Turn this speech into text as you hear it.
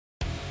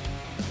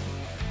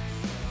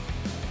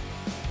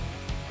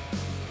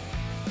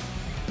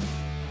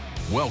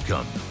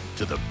Welcome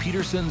to the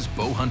Peterson's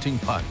Bow Hunting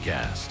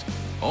Podcast.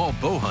 All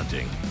bow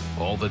hunting,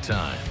 all the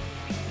time.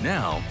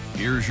 Now,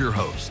 here's your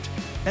host,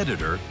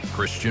 editor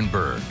Christian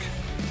Berg.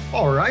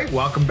 All right,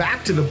 welcome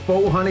back to the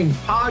Bow Hunting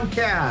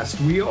Podcast.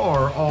 We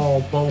are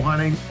all bow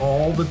hunting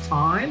all the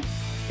time.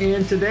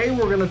 And today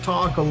we're going to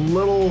talk a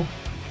little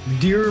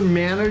deer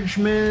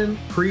management,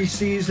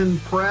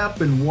 preseason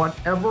prep, and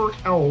whatever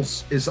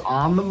else is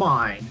on the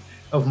mind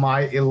of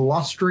my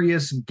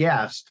illustrious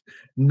guest,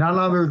 none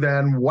other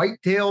than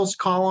Whitetails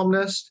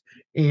columnist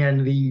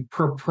and the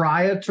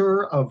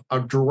proprietor of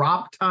a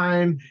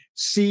Drop-Tine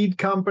Seed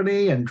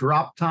Company and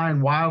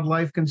Drop-Tine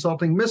Wildlife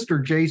Consulting,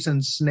 Mr.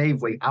 Jason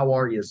Snavely. How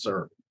are you,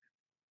 sir?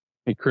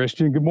 Hey,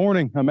 Christian. Good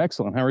morning. I'm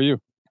excellent. How are you?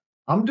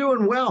 I'm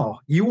doing well.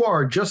 You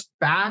are just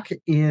back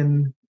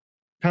in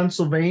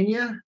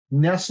Pennsylvania,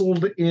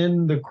 nestled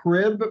in the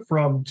crib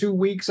from 2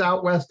 weeks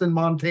out west in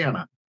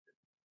Montana.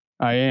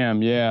 I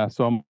am, yeah.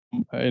 So I'm,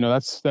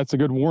 that's a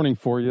good warning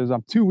for you. Is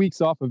I'm 2 weeks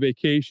off of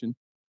vacation.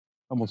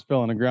 Almost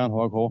fell in a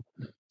groundhog hole.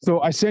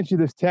 So I sent you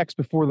this text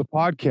before the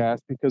podcast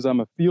because I'm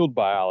a field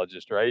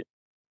biologist, right?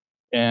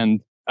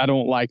 And I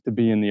don't like to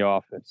be in the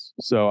office.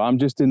 So I'm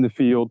just in the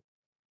field.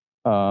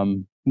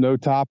 No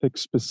topic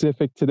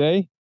specific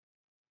today,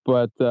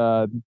 but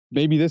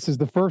maybe this is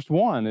the first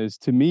one. Is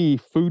to me,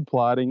 food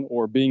plotting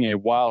or being a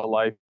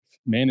wildlife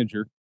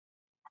manager,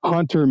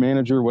 hunter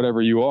manager,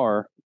 whatever you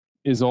are,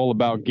 is all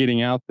about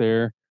getting out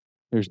there.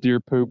 There's deer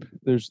poop.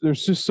 There's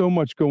just so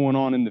much going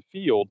on in the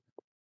field.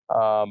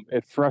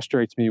 It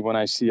frustrates me when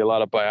I see a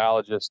lot of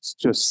biologists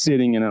just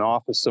sitting in an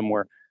office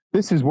somewhere.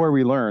 This is where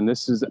we learn.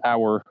 This is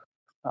our,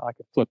 I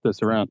can flip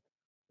this around.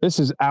 This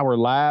is our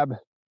lab.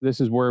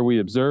 This is where we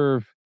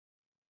observe.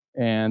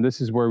 And this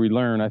is where we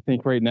learn. I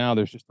think right now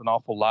there's just an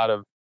awful lot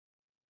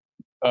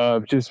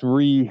of just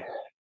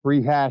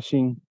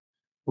rehashing,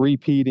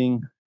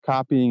 repeating,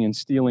 copying, and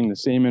stealing the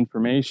same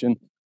information.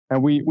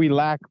 And we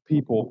lack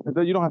people.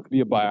 You don't have to be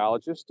a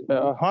biologist,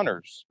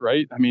 hunters,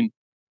 right? I mean,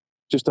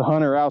 just a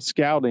hunter out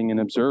scouting and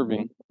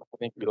observing. I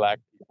think we lack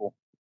people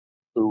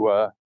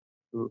who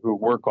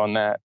work on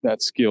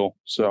that skill.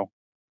 So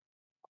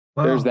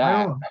there's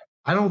that.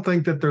 I don't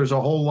think that there's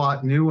a whole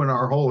lot new in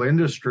our whole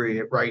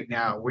industry right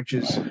now, which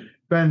has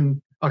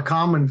been a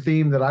common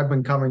theme that I've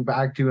been coming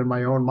back to in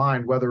my own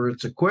mind, whether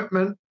it's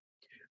equipment,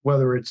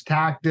 whether it's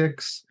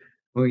tactics,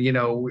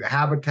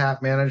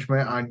 habitat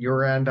management on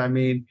your end. I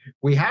mean,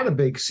 we had a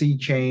big sea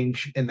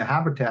change in the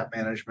habitat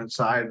management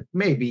side,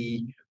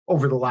 maybe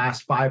over the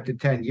last 5 to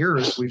 10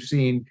 years. We've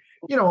seen,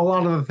 a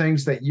lot of the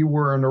things that you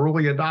were an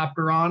early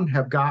adopter on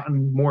have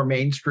gotten more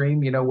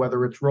mainstream,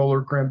 whether it's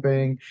roller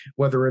crimping,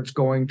 whether it's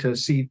going to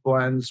seed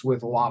blends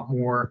with a lot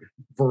more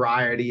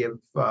variety of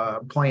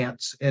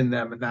plants in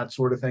them and that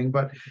sort of thing.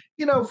 But,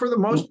 for the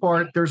most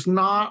part, there's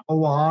not a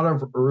lot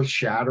of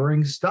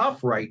earth-shattering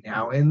stuff right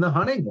now in the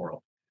hunting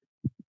world.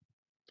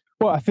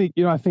 Well, I think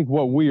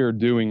what we are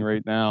doing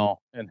right now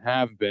and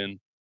have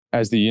been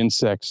as the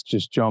insects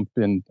just jump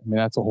in. I mean,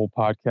 that's a whole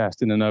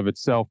podcast in and of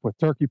itself with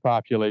turkey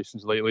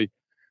populations lately.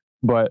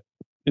 But,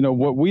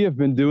 what we have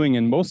been doing,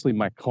 and mostly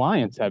my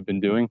clients have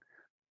been doing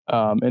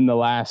in the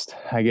last,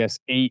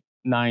 8-9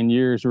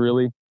 years,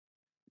 really,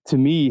 to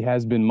me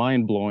has been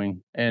mind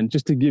blowing. And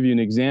just to give you an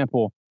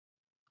example,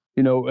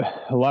 a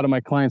lot of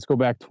my clients go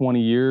back 20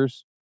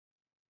 years.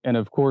 And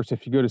of course,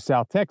 if you go to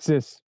South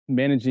Texas,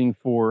 managing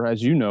for,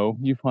 as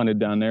you've hunted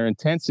down there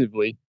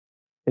intensively,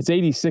 it's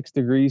 86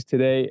 degrees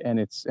today, and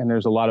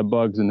there's a lot of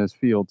bugs in this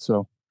field.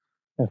 So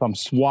if I'm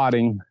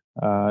swatting,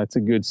 it's a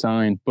good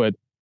sign. But,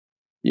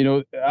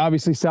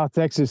 obviously South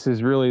Texas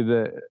is really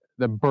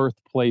the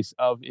birthplace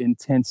of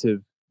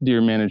intensive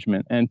deer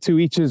management, and to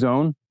each his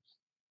own.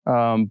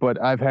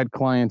 But I've had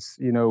clients,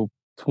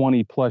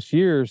 20 plus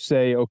years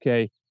say,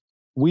 okay,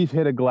 we've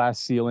hit a glass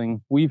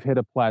ceiling. We've hit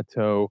a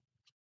plateau.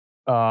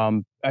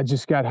 I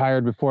just got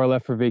hired before I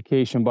left for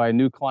vacation by a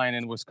new client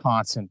in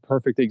Wisconsin.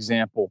 Perfect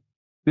example.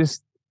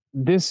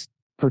 This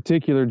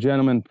particular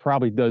gentleman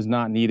probably does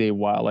not need a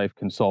wildlife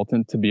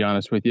consultant, to be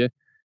honest with you.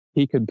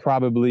 He could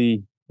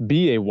probably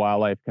be a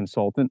wildlife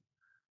consultant.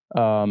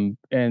 And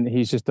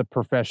he's just a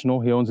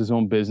professional. He owns his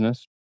own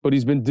business, but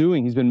he's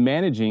been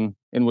managing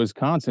in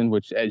Wisconsin,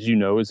 which, as you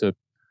know, is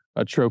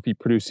a trophy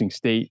producing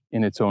state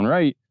in its own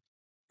right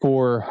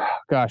for,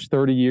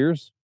 30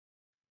 years.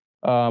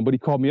 But he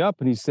called me up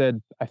and he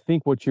said, I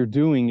think what you're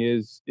doing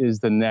is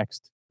the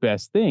next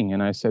best thing.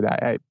 And I said,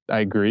 I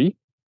agree.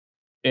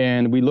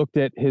 And we looked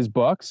at his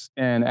bucks,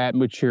 and at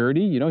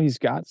maturity, he's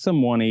got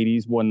some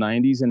 180s,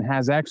 190s, and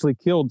has actually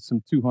killed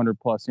some 200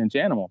 plus inch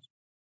animals.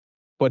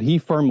 But he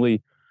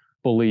firmly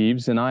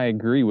believes, and I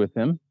agree with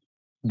him,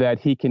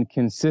 that he can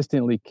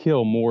consistently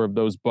kill more of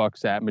those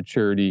bucks at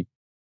maturity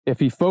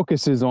if he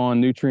focuses on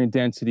nutrient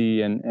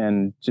density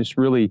and just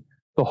really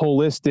the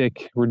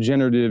holistic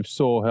regenerative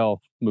soil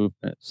health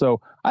movement. So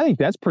I think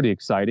that's pretty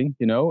exciting,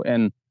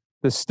 and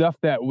the stuff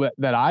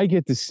that I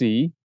get to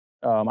see,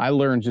 I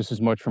learn just as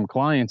much from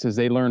clients as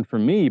they learn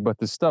from me, but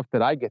the stuff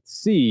that I get to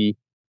see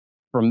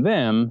from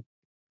them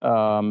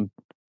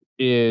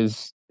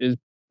is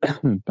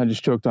I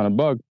just choked on a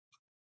bug.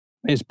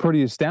 is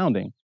pretty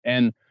astounding.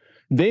 And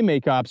they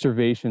make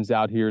observations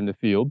out here in the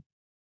field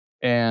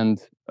and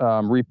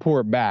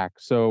report back.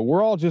 So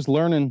we're all just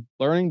learning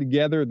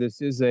together.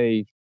 This is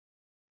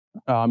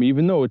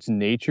even though it's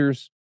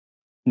nature's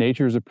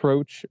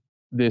approach,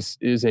 this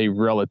is a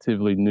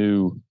relatively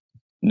new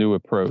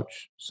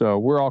approach. So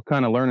we're all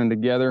kind of learning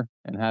together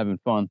and having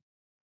fun.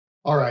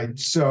 All right.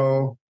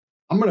 So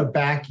I'm going to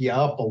back you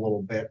up a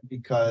little bit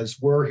because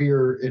we're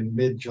here in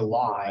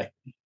mid-July.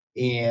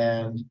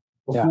 And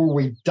before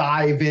we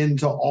dive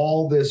into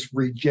all this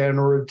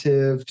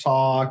regenerative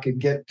talk and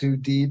get too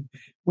deep,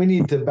 we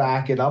need to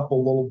back it up a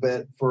little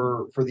bit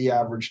for the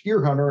average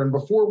deer hunter. And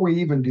before we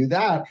even do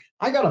that,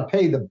 I got to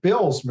pay the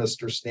bills,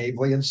 Mr.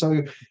 Snavely. And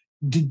so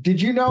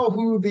did you know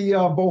who the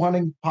Bow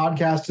Hunting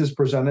Podcast is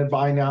presented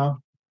by now?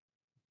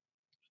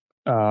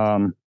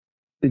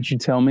 Did you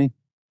tell me?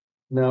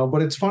 No,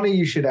 but it's funny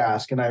you should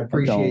ask, and I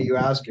appreciate you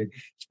asking.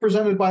 It's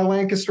presented by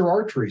Lancaster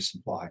Archery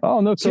Supply.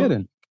 Oh, no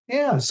kidding.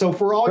 Yeah, so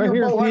for all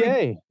your bow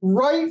hunting,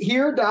 right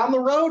here down the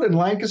road in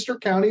Lancaster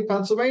County,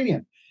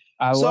 Pennsylvania.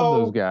 I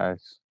love those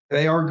guys.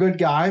 They are good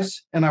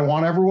guys, and I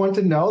want everyone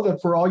to know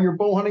that for all your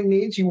bow hunting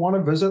needs, you want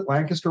to visit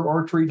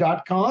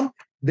lancasterarchery.com.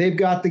 They've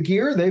got the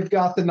gear, they've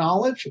got the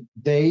knowledge,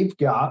 they've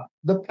got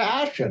the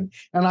passion.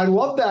 And I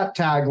love that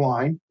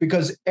tagline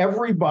because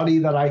everybody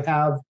that I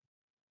have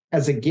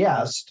as a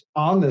guest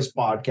on this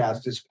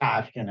podcast is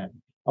passionate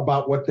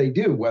about what they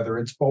do, whether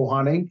it's bow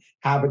hunting,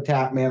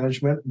 habitat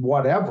management,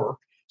 whatever.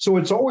 So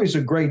it's always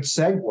a great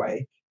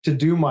segue to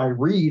do my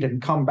read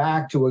and come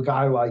back to a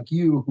guy like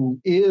you who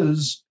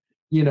is,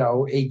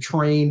 a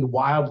trained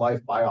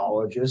wildlife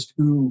biologist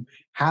who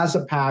has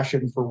a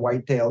passion for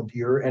white-tailed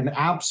deer. And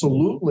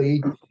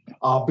absolutely,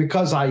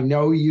 because I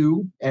know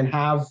you and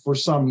have for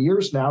some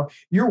years now,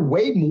 you're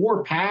way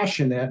more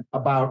passionate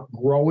about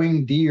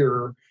growing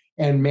deer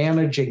and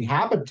managing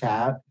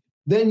habitat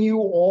than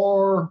you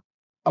are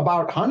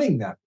about hunting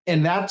them.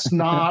 And that's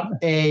not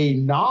a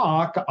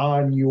knock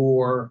on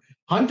your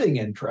hunting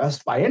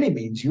interest by any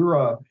means. You're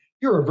a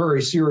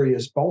very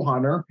serious bow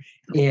hunter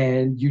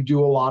and you do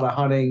a lot of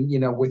hunting,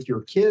 with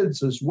your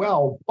kids as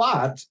well.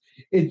 But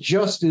it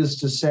just is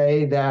to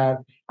say that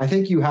I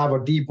think you have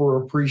a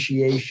deeper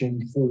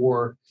appreciation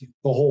for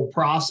the whole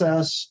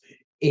process.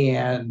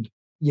 And,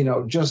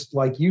 just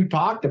like you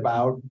talked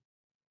about,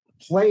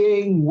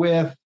 playing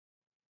with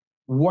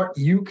what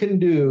you can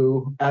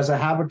do as a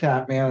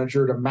habitat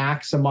manager to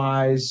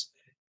maximize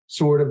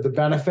sort of the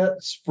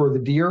benefits for the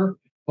deer,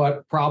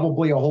 but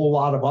probably a whole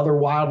lot of other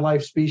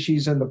wildlife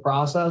species in the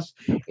process,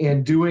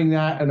 and doing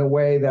that in a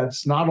way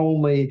that's not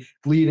only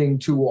leading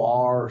to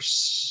our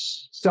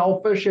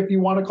selfish, if you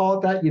want to call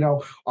it that,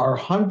 our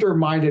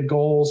hunter-minded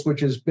goals,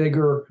 which is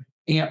bigger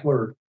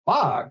antlered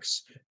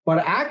bucks, but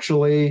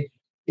actually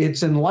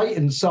it's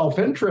enlightened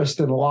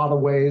self-interest in a lot of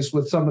ways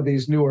with some of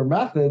these newer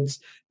methods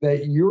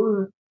that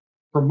you're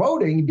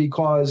promoting,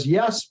 because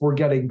yes, we're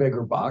getting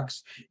bigger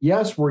bucks.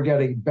 Yes, we're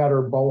getting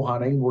better bow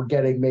hunting. We're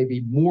getting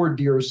maybe more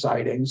deer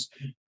sightings,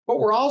 but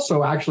we're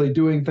also actually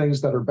doing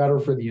things that are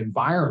better for the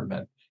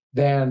environment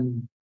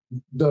than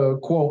the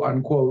quote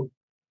unquote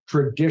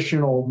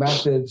traditional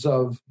methods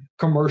of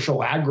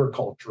commercial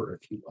agriculture,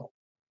 if you will.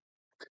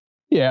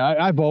 Yeah,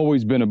 I've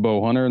always been a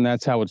bow hunter, and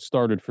that's how it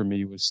started for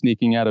me, was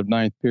sneaking out of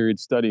ninth period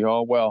study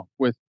hall. Well,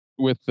 with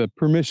the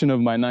permission of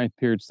my ninth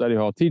period study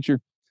hall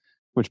teacher,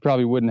 which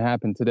probably wouldn't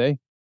happen today.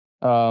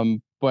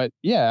 But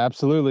yeah,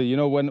 absolutely.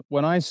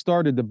 When I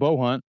started to bow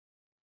hunt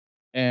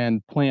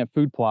and plant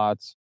food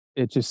plots,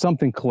 it just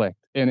something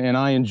clicked, and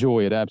I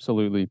enjoy it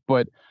absolutely.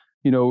 But,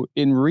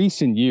 in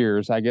recent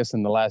years, I guess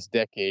in the last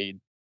decade,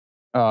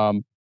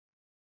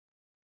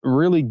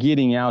 really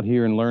getting out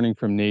here and learning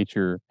from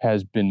nature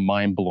has been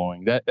mind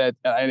blowing.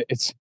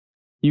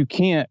 You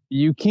can't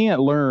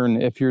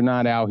learn if you're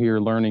not out here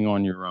learning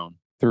on your own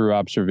through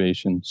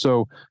observation.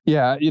 So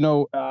yeah,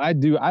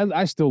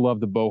 I still love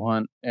the bow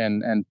hunt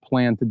and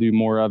plan to do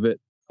more of it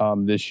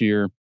this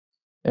year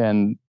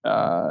and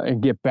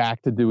get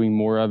back to doing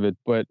more of it.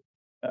 But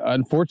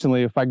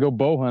unfortunately, if I go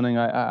bow hunting,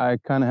 I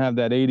kind of have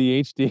that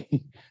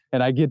ADHD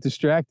and I get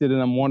distracted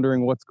and I'm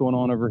wondering what's going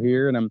on over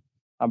here. And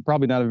I'm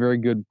probably not a very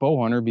good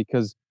bow hunter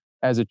because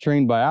as a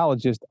trained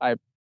biologist, I'm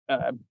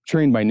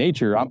trained by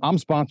nature. I'm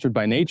sponsored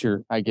by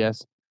nature, I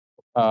guess.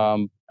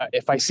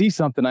 If I see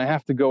something, I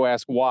have to go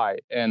ask why.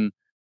 And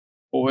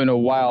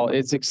while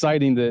it's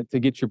exciting to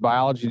get your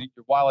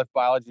wildlife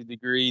biology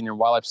degree and your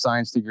wildlife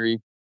science degree,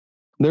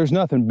 there's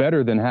nothing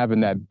better than having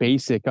that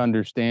basic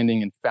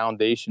understanding and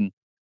foundation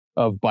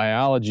of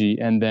biology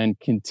and then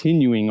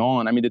continuing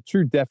on. I mean, the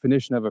true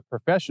definition of a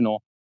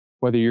professional,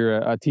 whether you're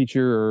a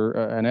teacher or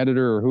an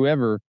editor or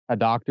whoever, a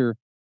doctor,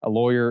 a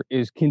lawyer,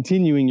 is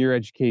continuing your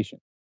education.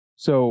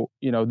 So,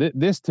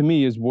 this to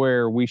me is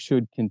where we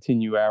should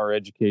continue our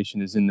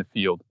education, is in the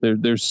field.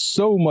 There's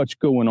so much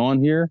going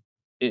on here.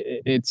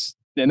 And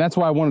that's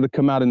why I wanted to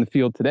come out in the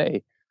field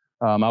today.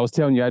 I was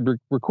telling you, I'd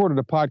recorded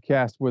a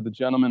podcast with a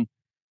gentleman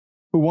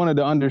who wanted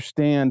to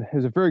understand, it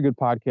was a very good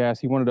podcast.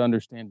 He wanted to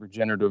understand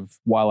regenerative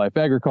wildlife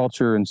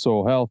agriculture and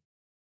soil health.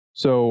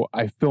 So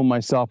I filmed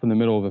myself in the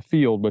middle of a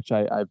field, which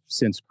I've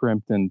since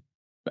crimped and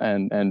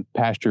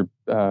pasture,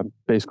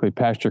 basically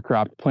pasture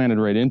cropped, planted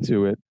right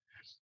into it.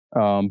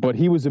 But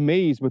he was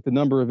amazed with the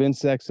number of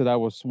insects that I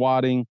was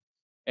swatting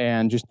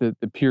and just the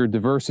pure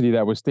diversity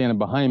that was standing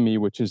behind me,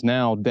 which is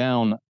now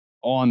down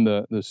on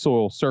the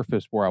soil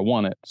surface where I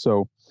want it.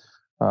 So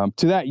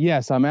to that,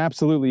 yes, I'm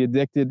absolutely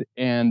addicted.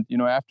 And,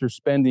 after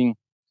spending,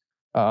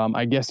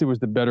 I guess it was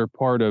the better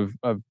part of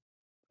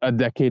a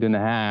decade and a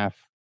half,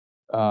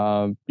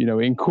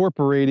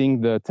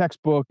 incorporating the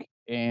textbook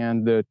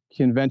and the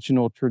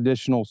conventional,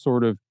 traditional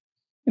sort of,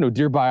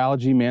 deer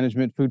biology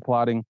management, food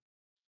plotting,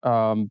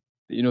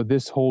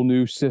 this whole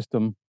new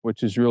system,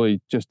 which is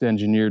really just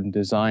engineered and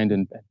designed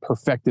and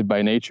perfected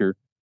by nature,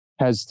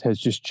 has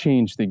just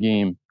changed the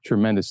game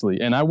tremendously.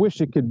 And I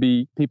wish it could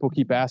be. People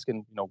keep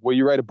asking, will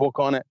you write a book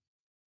on it?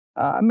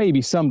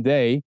 Maybe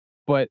someday,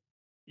 but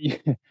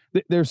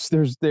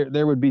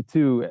there would be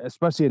too,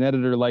 especially an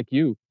editor like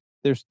you.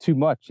 There's too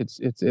much.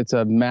 It's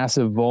a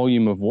massive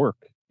volume of work.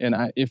 And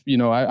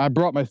I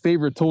brought my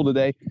favorite tool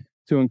today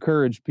to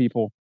encourage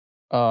people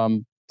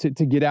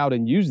to get out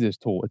and use this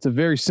tool. It's a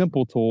very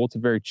simple tool. It's a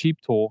very cheap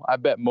tool. I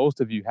bet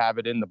most of you have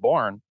it in the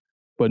barn,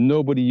 but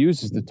nobody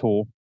uses the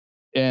tool.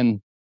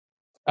 And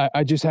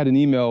I just had an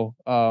email,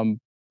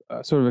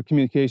 sort of a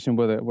communication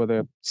with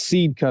a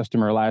seed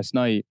customer last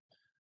night.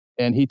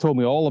 And he told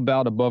me all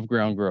about above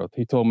ground growth.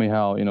 He told me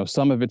how,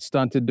 some of it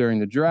stunted during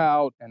the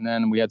drought, and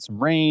then we had some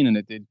rain and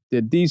it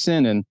did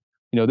decent. And,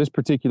 this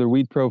particular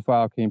weed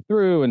profile came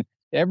through and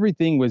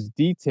everything was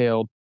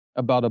detailed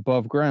about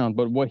above ground.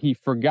 But what he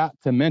forgot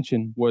to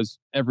mention was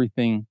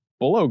everything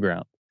below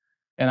ground.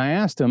 And I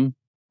asked him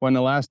when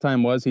the last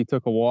time was he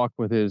took a walk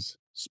with his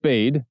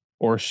spade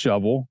or a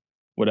shovel,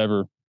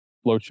 whatever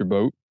floats your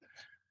boat.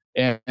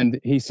 And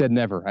he said,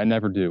 never, I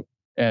never do.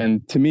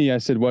 And to me, I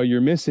said, well, you're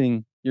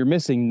missing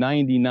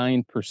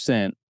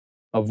 99%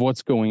 of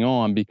what's going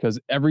on, because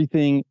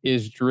everything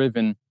is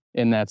driven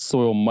in that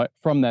soil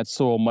from that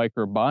soil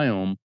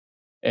microbiome.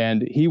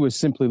 And he was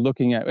simply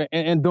looking at,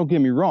 and don't get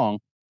me wrong,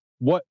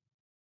 what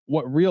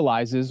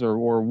realizes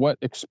or what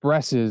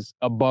expresses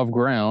above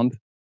ground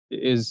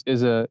is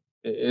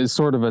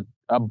sort of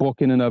a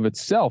book in and of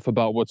itself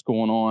about what's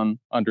going on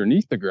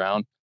underneath the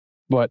ground.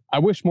 But I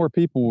wish more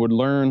people would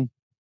learn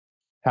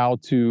how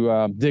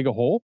to dig a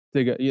hole.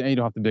 You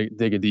don't have to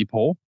dig a deep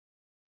hole.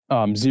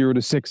 0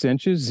 to 6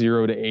 inches,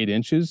 0 to 8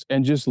 inches,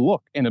 and just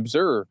look and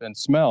observe and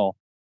smell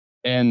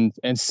and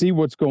see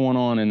what's going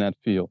on in that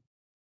field.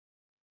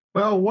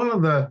 Well, one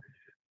of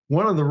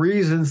the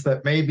reasons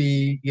that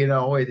maybe,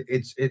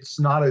 it's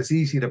not as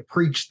easy to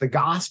preach the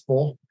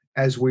gospel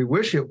as we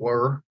wish it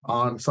were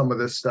on some of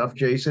this stuff,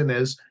 Jason,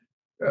 is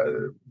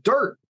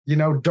dirt.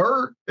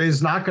 Dirt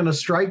is not going to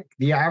strike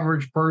the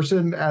average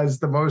person as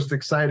the most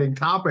exciting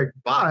topic,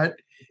 but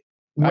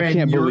I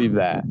can't believe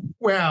that.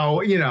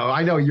 Well,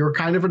 I know you're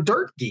kind of a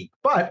dirt geek,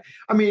 but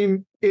I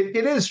mean,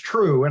 it is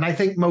true. And I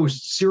think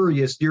most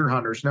serious deer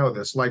hunters know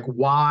this, like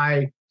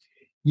why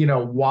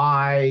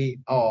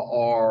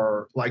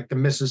are like the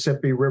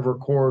Mississippi River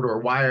corridor,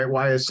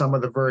 why is some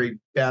of the very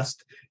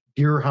best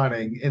deer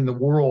hunting in the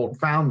world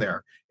found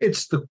there?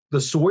 It's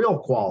the soil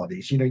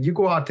qualities. You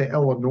go out to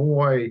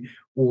Illinois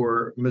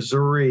or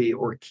Missouri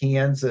or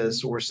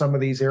Kansas or some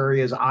of these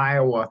areas,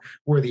 Iowa,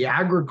 where the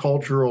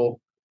agricultural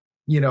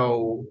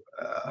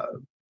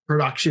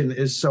production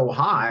is so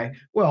high.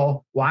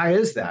 Well, why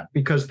is that?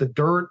 Because the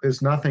dirt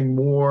is nothing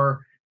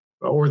more,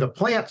 or the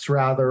plants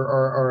rather,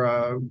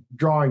 are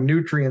drawing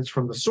nutrients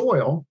from the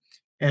soil.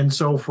 And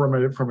so from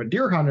a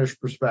deer hunter's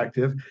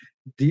perspective,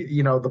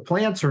 the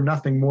plants are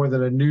nothing more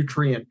than a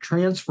nutrient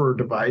transfer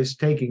device,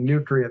 taking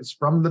nutrients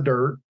from the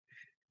dirt,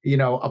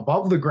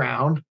 above the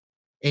ground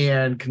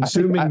and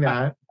consuming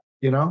that.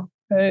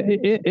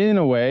 In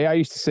a way, I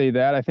used to say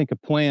that. I think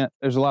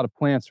there's a lot of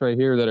plants right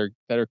here that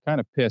are kind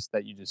of pissed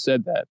that you just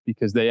said that,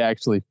 because they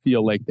actually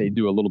feel like they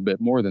do a little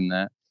bit more than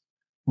that.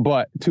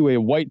 But to a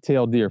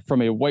white-tailed deer,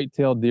 from a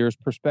white-tailed deer's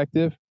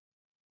perspective,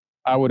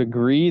 I would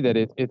agree that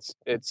it's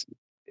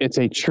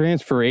a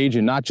transfer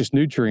agent, not just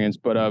nutrients,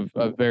 but of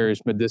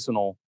various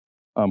medicinal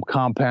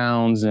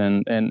compounds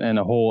and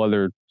a whole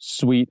other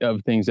suite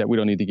of things that we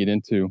don't need to get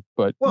into.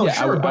 But well, yeah,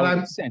 sure,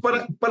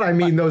 but I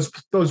mean, those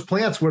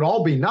plants would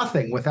all be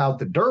nothing without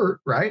the dirt,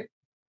 right?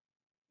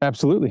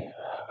 Absolutely.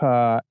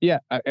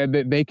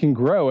 They can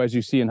grow, as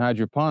you see in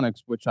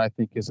hydroponics, which I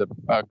think is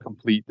a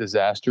complete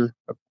disaster,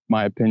 in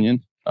my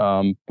opinion.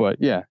 But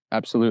yeah,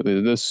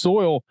 absolutely. The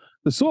soil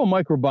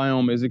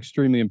microbiome is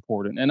extremely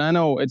important. And I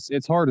know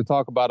it's hard to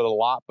talk about it a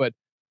lot, but,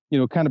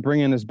 kind of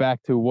bringing us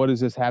back to what does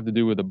this have to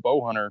do with a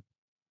bow hunter?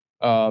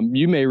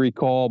 You may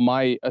recall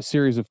a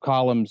series of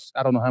columns,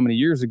 I don't know how many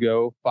years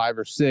ago, 5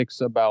 or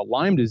 6, about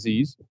Lyme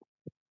disease.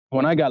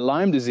 When I got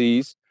Lyme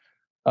disease,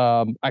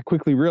 I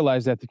quickly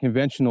realized that the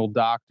conventional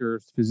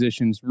doctors,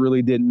 physicians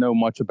really didn't know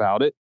much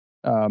about it.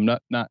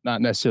 Not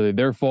necessarily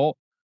their fault,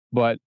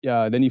 but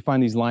then you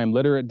find these Lyme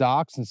literate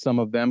docs, and some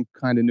of them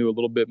kind of knew a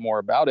little bit more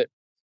about it.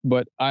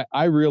 But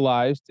I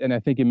realized, and I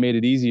think it made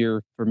it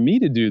easier for me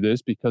to do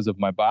this because of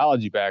my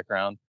biology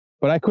background,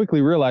 But I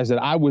quickly realized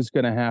that I was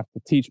going to have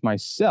to teach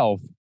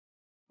myself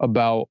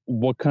about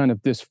what kind of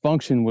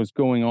dysfunction was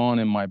going on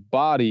in my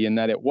body, and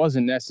that it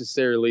wasn't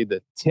necessarily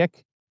the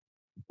tick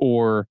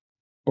or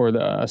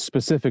the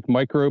specific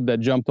microbe that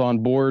jumped on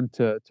board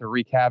to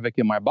wreak havoc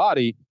in my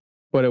body,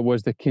 but it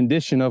was the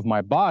condition of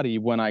my body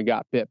when I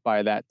got bit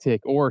by that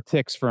tick, or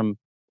ticks from,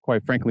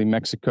 quite frankly,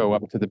 Mexico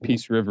up to the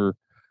Peace River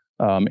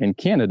in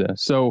Canada.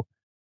 So,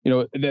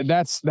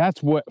 that's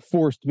what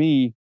forced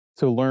me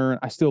to learn.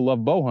 I still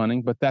love bow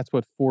hunting, but that's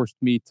what forced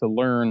me to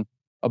learn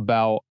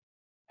about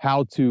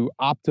how to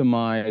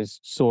optimize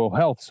soil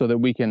health so that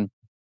we can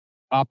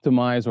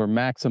optimize or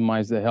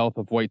maximize the health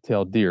of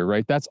white-tailed deer,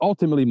 right? That's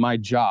ultimately my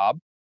job.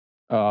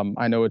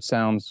 I know it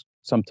sounds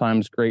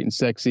sometimes great and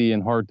sexy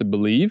and hard to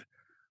believe,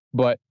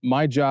 but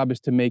my job is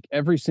to make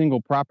every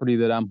single property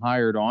that I'm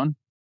hired on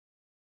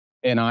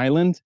an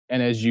island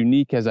and as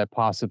unique as I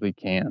possibly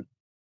can.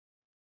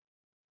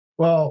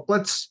 Well,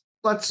 let's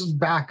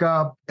back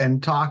up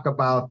and talk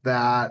about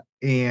that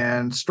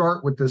and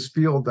start with this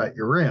field that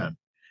you're in,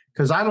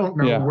 because I don't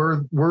know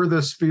where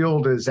this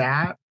field is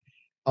at.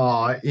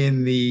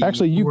 In the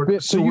Actually,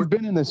 you've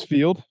been in this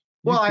field.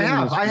 Well, I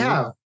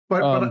have.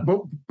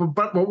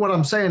 But what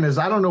I'm saying is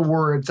I don't know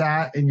where it's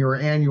at in your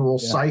annual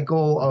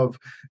cycle of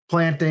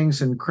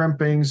plantings and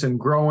crimpings and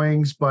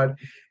growings. But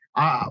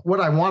what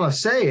I want to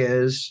say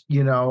is,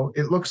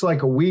 it looks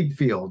like a weed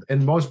field.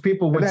 And most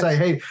people would say,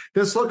 hey,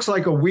 this looks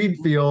like a weed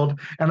field.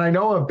 And I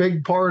know a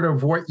big part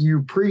of what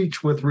you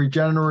preach with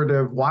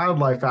regenerative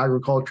wildlife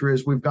agriculture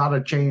is we've got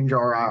to change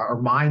our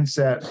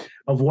mindset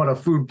of what a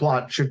food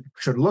plot should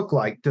look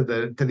like to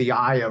the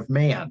eye of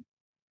man.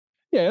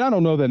 Yeah, and I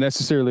don't know that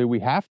necessarily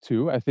we have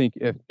to. I think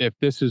if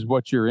this is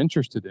what you're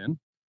interested in,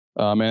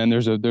 and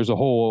there's a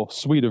whole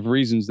suite of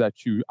reasons that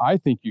I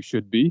think you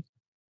should be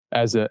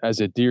as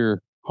a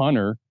deer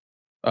hunter,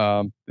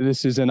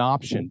 this is an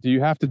option. Do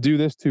you have to do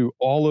this to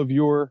all of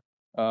your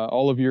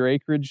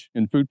acreage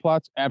and food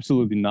plots?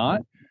 Absolutely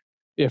not.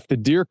 If the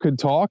deer could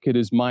talk, it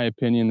is my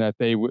opinion that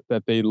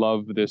they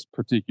love this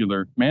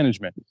particular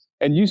management.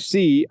 And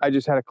I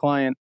just had a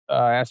client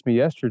ask me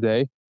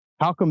yesterday,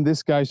 how come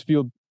this guy's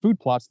food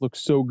plots look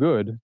so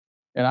good?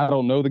 And I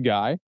don't know the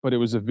guy, but it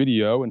was a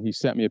video and he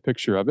sent me a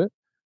picture of it.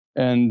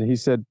 And he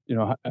said,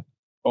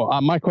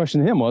 my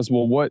question to him was,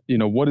 well, what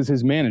is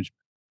his management,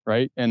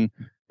 right? And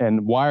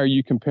why are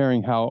you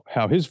comparing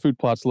how his food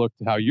plots look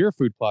to how your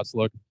food plots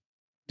look?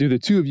 Do the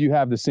two of you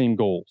have the same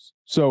goals?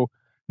 So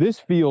this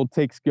field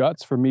takes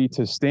guts for me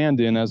to stand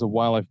in as a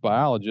wildlife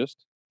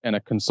biologist and a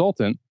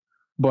consultant.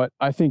 But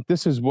I think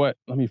this is let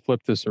me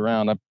flip this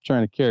around. I'm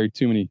trying to carry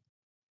too many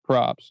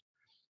props.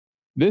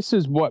 This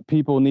is what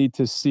people need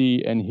to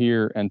see and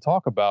hear and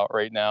talk about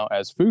right now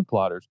as food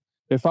plotters.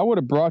 If I would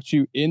have brought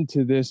you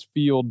into this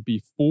field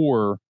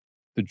before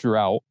the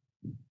drought,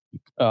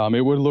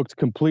 it would have looked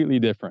completely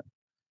different.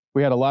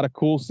 We had a lot of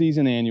cool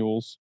season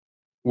annuals,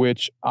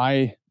 which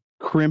I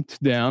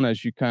crimped down,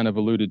 as you kind of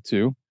alluded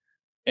to.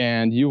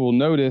 And you will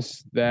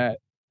notice that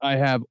I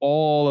have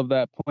all of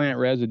that plant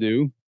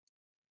residue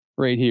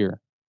right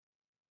here.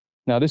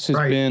 Now, this has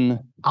been...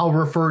 I'll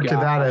refer to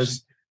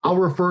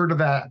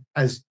that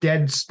as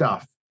dead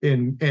stuff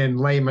in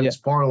layman's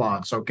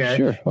parlance, okay?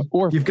 Sure.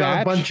 Or you've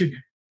thatch. Got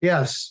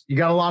you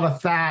got a lot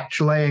of thatch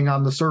laying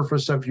on the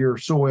surface of your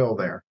soil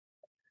there.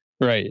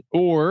 Right.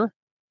 Or,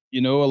 a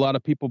lot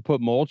of people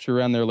put mulch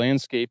around their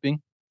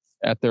landscaping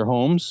at their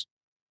homes.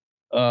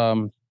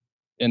 And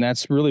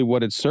that's really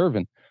what it's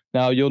serving.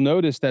 Now, you'll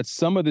notice that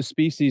some of the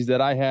species that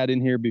I had in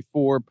here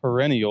before,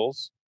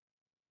 perennials,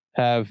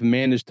 have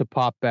managed to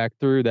pop back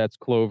through. That's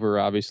clover,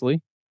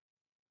 obviously.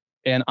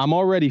 And I'm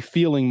already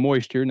feeling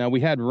moisture. Now,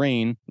 we had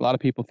rain. A lot of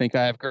people think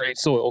I have great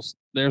soils.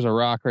 There's a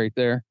rock right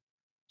there.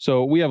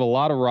 So we have a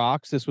lot of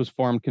rocks. This was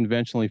farmed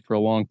conventionally for a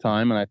long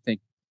time, and I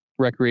think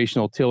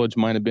recreational tillage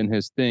might have been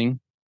his thing.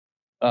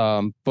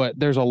 But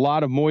there's a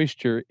lot of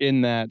moisture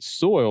in that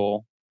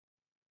soil.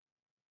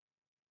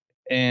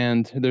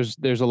 And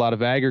there's a lot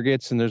of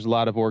aggregates and there's a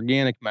lot of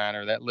organic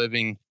matter, that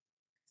living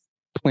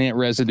plant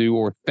residue,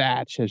 or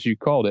thatch, as you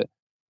called it.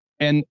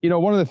 And,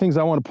 one of the things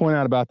I want to point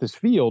out about this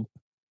field,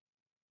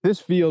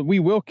 we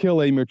will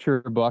kill a mature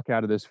buck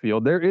out of this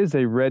field. There is a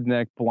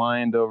redneck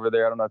blind over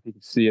there. I don't know if you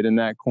can see it in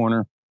that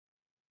corner.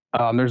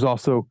 There's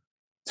also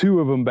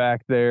 2 of them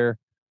back there.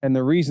 And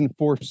the reason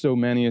for so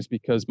many is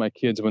because my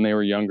kids, when they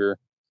were younger,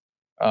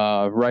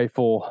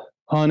 rifle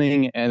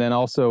hunting, and then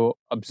also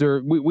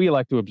observe. We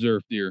like to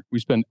observe deer. We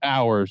spend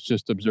hours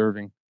just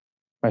observing.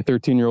 My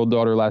 13-year-old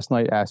daughter last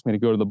night asked me to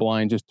go to the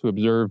blind just to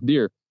observe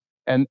deer,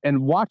 and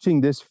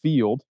watching this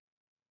field.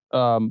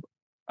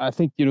 I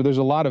think there's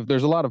a lot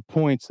of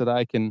points that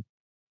I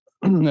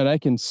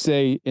can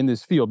say in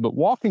this field. But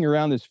walking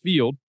around this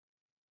field,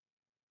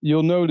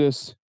 you'll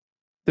notice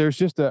there's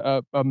just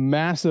a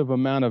massive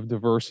amount of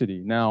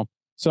diversity. Now,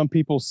 some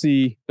people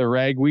see the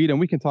ragweed, and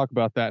we can talk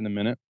about that in a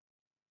minute.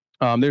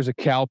 There's a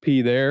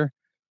cowpea there.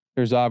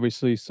 There's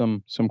obviously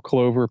some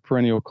clover,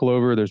 perennial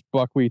clover. There's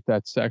buckwheat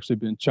that's actually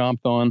been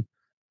chomped on.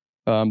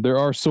 There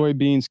are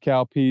soybeans,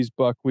 cowpeas,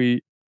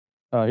 buckwheat.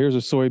 Here's a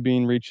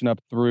soybean reaching up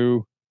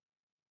through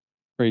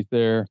right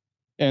there.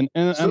 And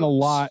a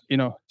lot,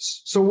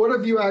 So what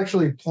have you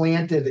actually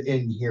planted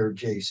in here,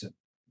 Jason?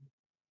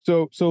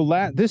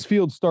 This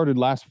field started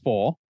last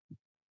fall.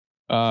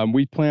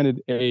 We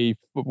planted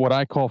what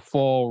I call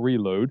fall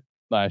reload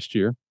last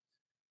year.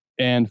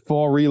 And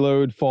fall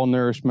reload, fall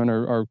nourishment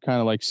are kind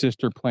of like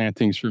sister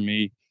plantings for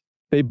me.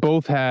 They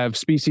both have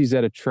species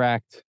that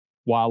attract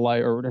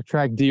wildlife or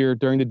attract deer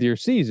during the deer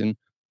season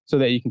so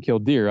that you can kill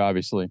deer,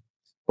 obviously.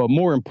 But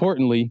more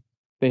importantly,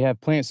 they have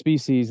plant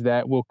species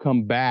that will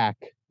come back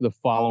the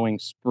following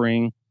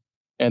spring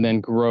and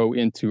then grow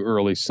into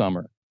early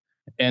summer.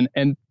 And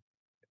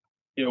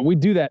we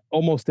do that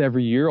almost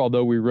every year,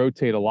 although we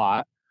rotate a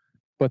lot.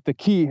 But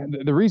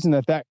the reason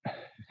that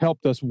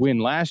helped us win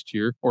last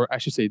year, or I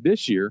should say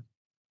this year,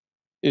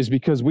 is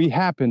because we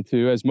happened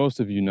to, as most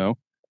of you know,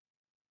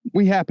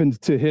 we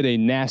happened to hit a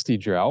nasty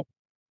drought.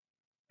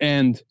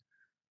 And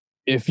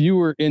if you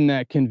were in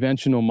that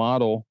conventional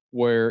model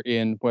whether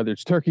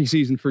it's turkey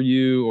season for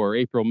you or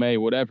April, May,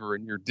 whatever,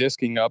 and you're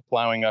disking up,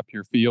 plowing up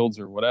your fields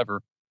or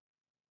whatever,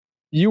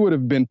 you would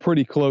have been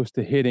pretty close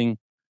to hitting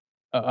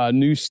a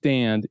new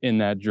stand in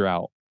that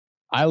drought.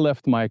 I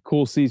left my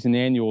cool season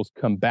annuals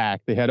come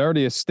back. They had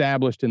already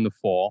established in the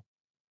fall.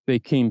 They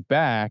came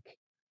back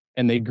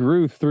and they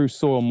grew through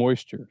soil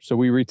moisture. So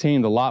we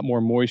retained a lot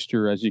more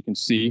moisture, as you can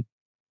see,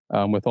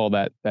 with all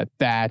that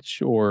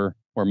thatch or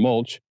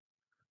mulch.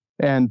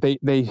 And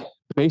they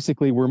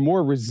basically were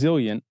more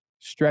resilient,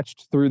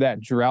 stretched through that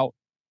drought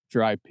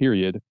dry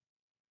period.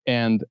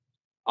 And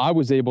I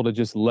was able to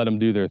just let them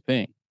do their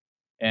thing.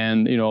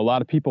 And, a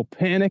lot of people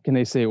panic and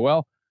they say,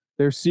 well,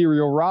 there's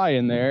cereal rye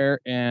in there.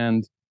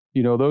 And,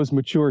 those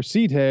mature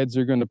seed heads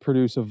are going to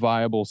produce a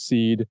viable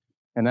seed.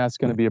 And that's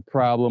going to be a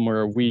problem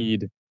or a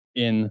weed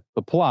in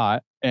the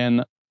plot.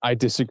 And I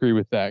disagree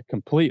with that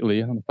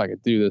completely. I don't know if I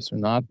could do this or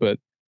not, but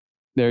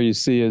there you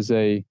see is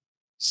a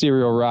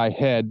cereal rye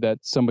head that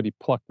somebody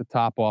plucked the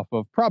top off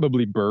of,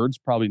 probably birds,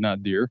 probably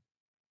not deer.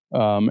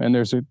 And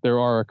there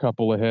are a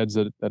couple of heads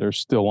that are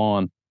still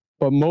on,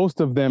 but most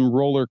of them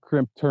roller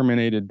crimp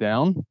terminated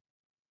down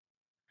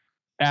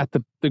at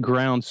the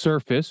ground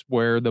surface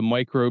where the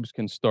microbes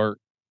can start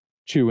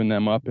chewing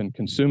them up and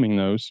consuming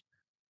those.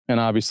 And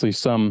obviously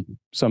some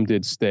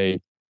did stay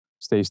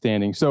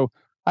standing. So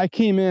I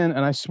came in,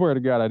 and I swear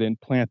to God, I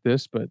didn't plant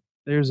this, but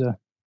there's a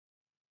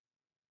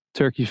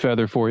turkey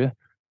feather for you.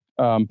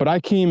 But I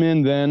came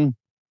in then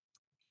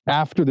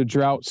after the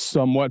drought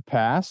somewhat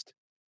passed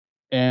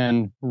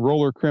and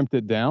roller crimped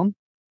it down.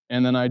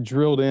 And then I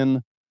drilled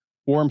in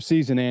warm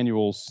season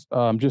annuals,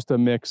 just a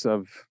mix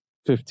of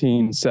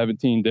 15,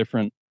 17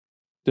 different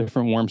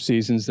warm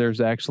seasons.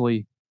 There's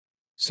actually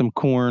some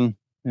corn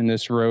in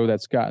this row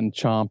that's gotten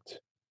chomped.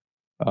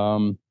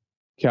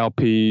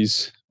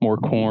 Cowpeas, more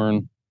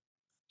corn,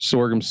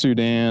 sorghum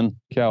Sudan,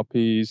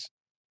 cowpeas.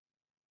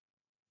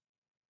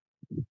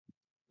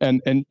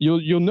 And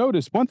you'll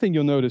notice, one thing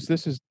you'll notice,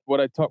 this is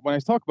what when I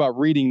talk about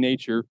reading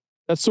nature,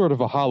 that's sort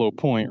of a hollow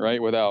point,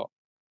 right? Without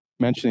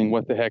mentioning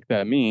what the heck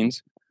that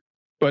means.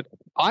 But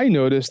I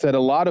noticed that a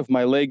lot of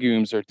my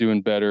legumes are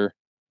doing better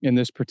in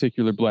this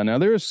particular blend. Now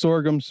there is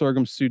sorghum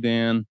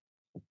Sudan,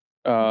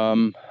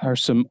 are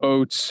some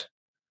oats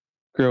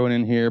growing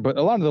in here, but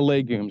a lot of the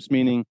legumes,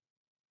 meaning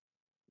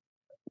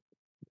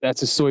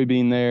that's a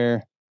soybean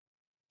there.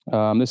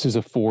 This is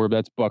a forb,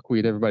 that's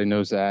buckwheat. Everybody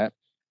knows that.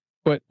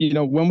 But,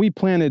 when we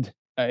planted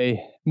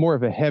a more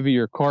of a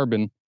heavier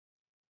carbon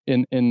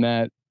in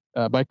that,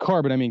 by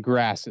carbon, I mean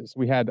grasses.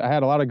 I had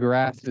a lot of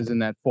grasses in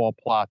that fall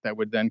plot that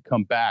would then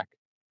come back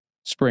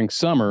spring,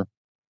 summer.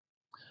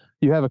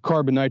 You have a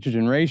carbon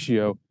nitrogen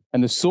ratio,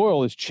 and the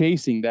soil is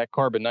chasing that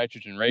carbon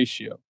nitrogen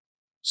ratio.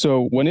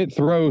 So when it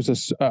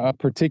throws a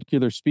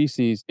particular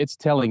species, it's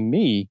telling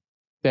me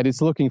that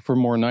it's looking for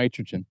more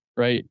nitrogen,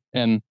 right?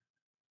 And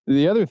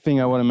the other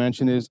thing I want to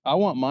mention is I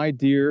want my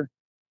deer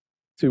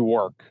to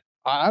work.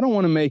 I don't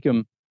want to make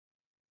them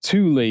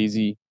too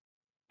lazy,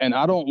 and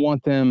I don't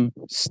want them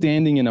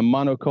standing in a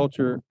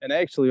monoculture. And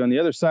actually, on the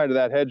other side of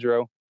that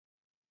hedgerow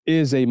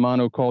is a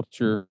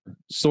monoculture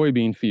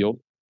soybean field.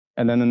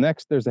 And then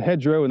there's a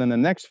hedgerow, and then the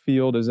next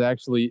field is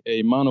actually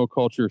a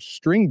monoculture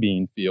string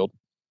bean field.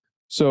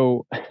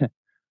 So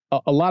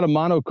a lot of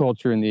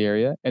monoculture in the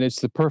area, and it's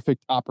the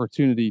perfect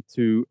opportunity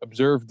to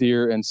observe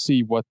deer and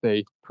see what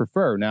they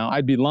prefer. Now,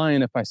 I'd be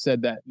lying if I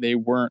said that they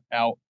weren't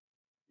out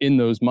in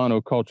those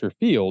monoculture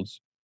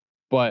fields,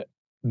 but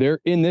they're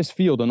in this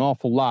field an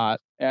awful lot,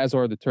 as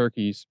are the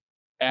turkeys,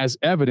 as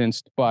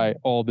evidenced by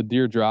all the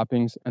deer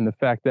droppings and the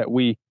fact that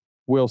we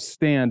will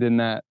stand in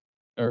that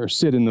or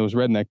sit in those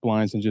redneck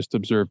blinds and just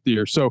observe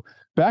deer. So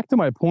back to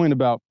my point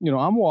about,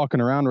 I'm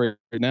walking around right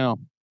now.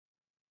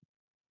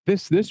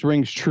 This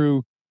rings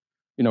true,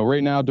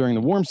 right now during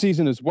the warm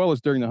season as well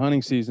as during the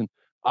hunting season.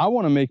 I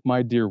want to make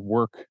my deer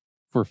work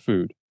for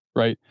food,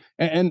 right?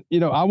 And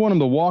I want them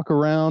to walk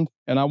around,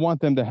 and I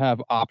want them to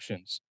have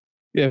options.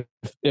 If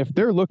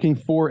they're looking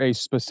for a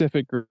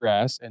specific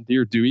grass, and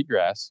deer do eat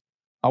grass,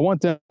 I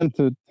want them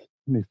to, let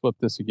me flip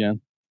this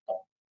again.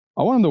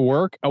 I want them to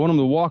work, I want them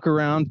to walk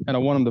around, and I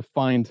want them to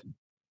find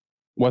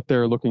what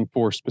they're looking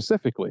for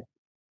specifically.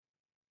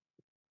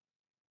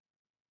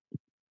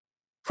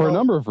 For a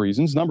number of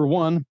reasons. Number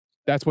one,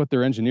 that's what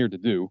they're engineered to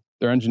do.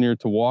 They're engineered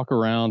to walk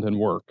around and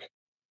work.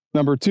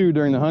 Number two,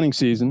 during the hunting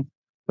season,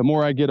 the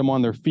more I get them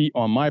on their feet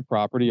on my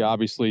property,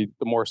 obviously,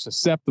 the more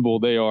susceptible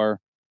they are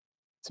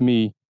to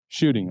me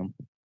shooting them.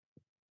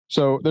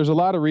 So there's a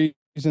lot of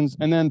reasons.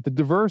 And then the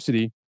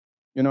diversity,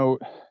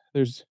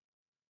 there's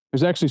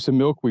actually some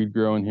milkweed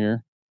growing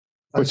here,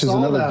 which is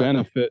another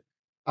benefit.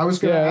 I was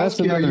going to ask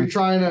you, are you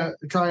trying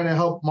to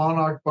help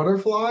monarch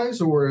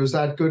butterflies, or is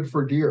that good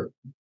for deer?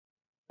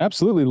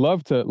 Absolutely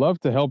love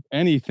to help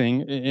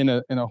anything in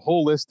a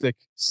holistic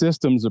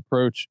systems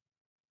approach.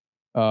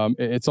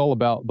 It's all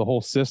about the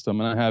whole system.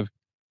 And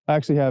I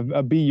actually have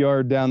a bee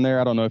yard down there.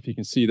 I don't know if you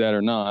can see that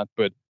or not,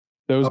 but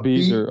those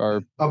bees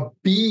are a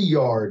bee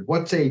yard.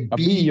 What's a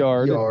bee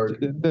yard?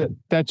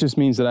 That just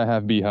means that I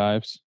have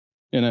beehives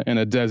in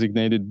a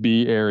designated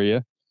bee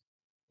area.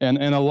 And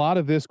a lot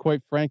of this,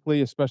 quite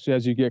frankly, especially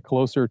as you get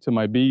closer to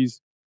my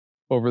bees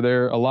over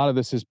there, a lot of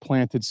this is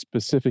planted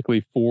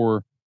specifically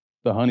for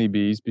the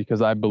honeybees, because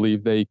I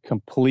believe they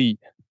complete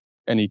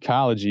an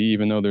ecology,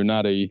 even though they're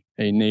not a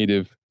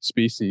native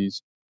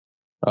species.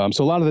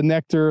 So a lot of the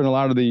nectar and a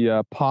lot of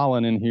the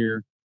pollen in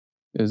here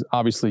is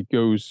obviously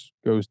goes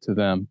to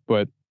them.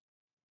 But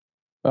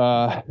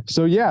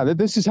so yeah,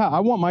 this is how I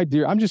want my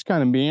deer. I'm just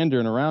kind of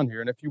meandering around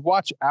here. And if you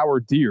watch our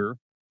deer,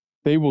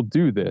 they will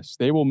do this.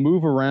 They will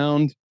move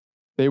around.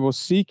 They will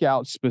seek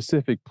out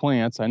specific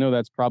plants. I know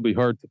that's probably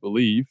hard to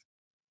believe.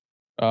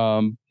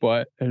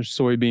 But there's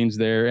soybeans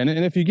there. And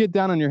if you get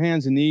down on your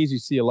hands and knees, you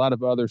see a lot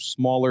of other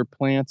smaller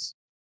plants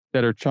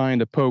that are trying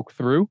to poke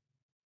through.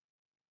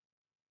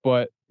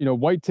 But,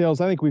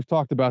 whitetails, I think we've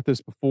talked about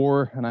this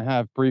before, and I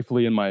have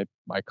briefly in my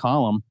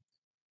column,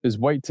 is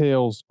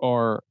whitetails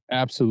are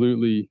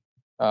absolutely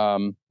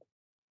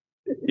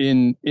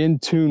in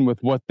tune with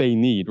what they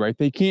need, right?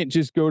 They can't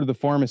just go to the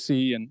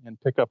pharmacy and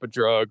pick up a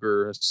drug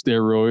or a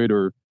steroid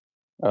or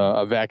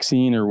a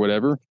vaccine or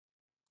whatever.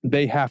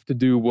 They have to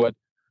do what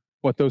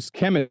those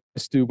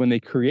chemists do when they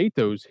create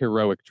those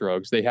heroic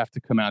drugs. They have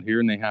to come out here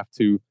and they have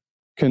to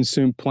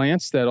consume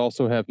plants that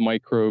also have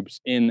microbes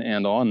in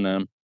and on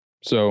them.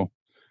 So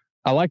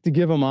I like to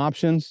give them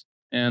options,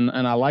 and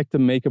I like to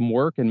make them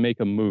work and make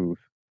them move.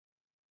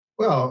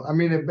 Well, I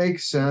mean, it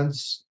makes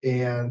sense.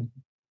 And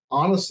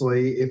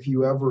honestly, if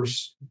you ever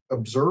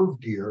observe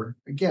deer,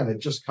 again, it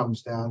just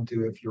comes down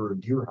to, if you're a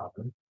deer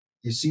hunter,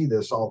 you see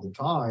this all the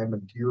time.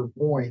 And to your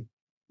point,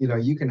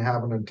 you can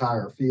have an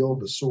entire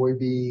field of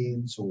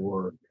soybeans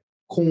or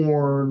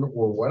corn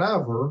or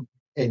whatever.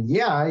 And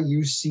yeah,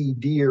 you see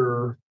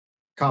deer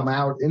come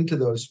out into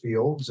those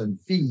fields and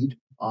feed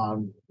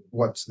on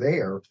what's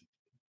there,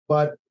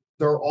 but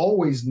they're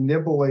always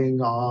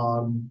nibbling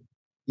on,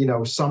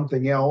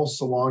 something else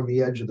along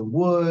the edge of the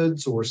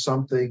woods or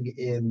something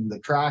in the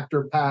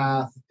tractor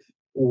path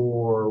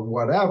or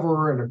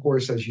whatever. And of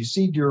course, as you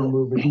see deer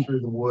moving through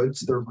the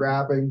woods, they're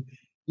grabbing,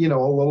 a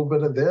little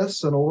bit of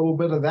this and a little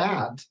bit of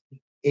that.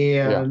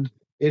 And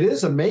It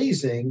is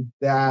amazing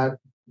that,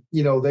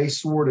 they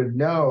sort of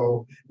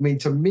know. I mean,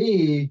 to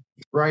me,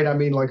 right, I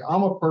mean, like,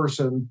 I'm a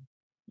person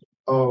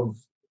of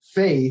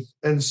faith.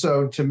 And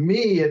so to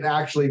me, it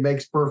actually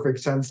makes perfect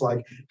sense.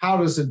 Like, how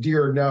does a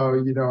deer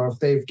know, if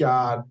they've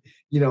got,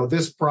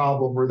 this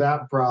problem or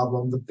that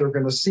problem, that they're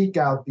going to seek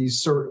out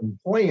these certain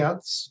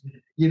plants,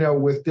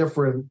 with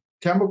different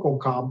chemical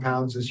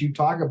compounds, as you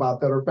talk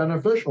about, that are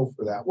beneficial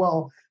for that?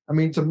 Well, I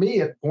mean, to me,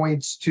 it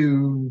points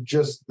to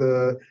just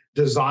the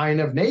design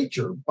of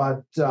nature,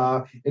 but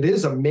it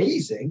is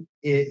amazing,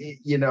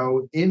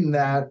 in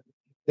that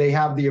they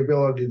have the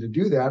ability to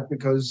do that,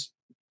 because,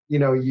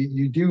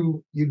 you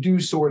do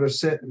sort of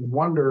sit and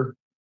wonder,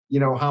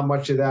 how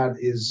much of that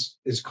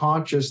is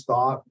conscious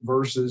thought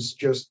versus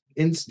just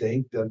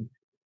instinct. And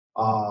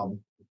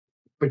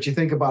but you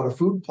think about a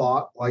food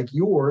plot like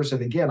yours,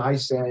 and again, I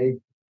say,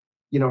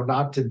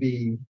 not to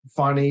be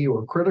funny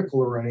or critical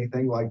or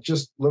anything, like,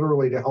 just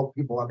literally to help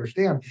people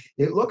understand,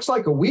 it looks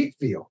like a wheat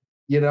field,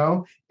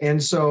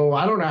 and so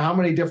I don't know how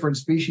many different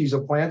species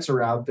of plants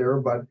are out there,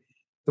 but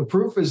the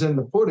proof is in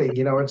the pudding.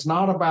 It's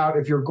not about,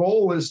 if your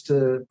goal is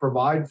to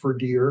provide for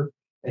deer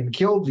and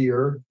kill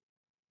deer,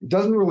 it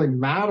doesn't really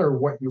matter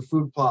what your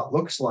food plot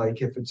looks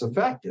like if it's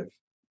effective.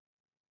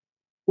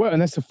 Well,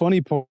 and that's the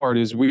funny part,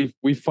 is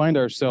we find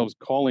ourselves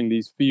calling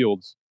these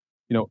fields,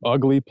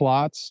 ugly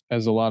plots,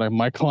 as a lot of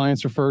my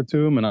clients refer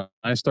to them, and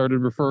I started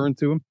referring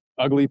to them,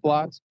 ugly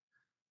plots.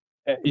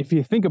 If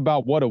you think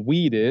about what a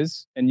weed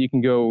is, and you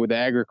can go the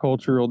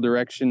agricultural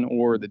direction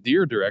or the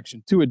deer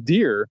direction, to a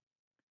deer,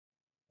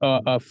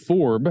 a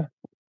forb,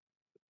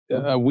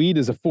 a weed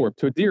is a forb.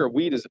 To a deer, a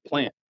weed is a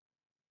plant,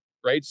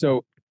 right?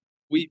 So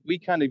we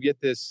kind of get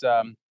this,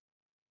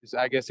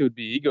 I guess it would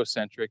be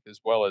egocentric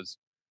as well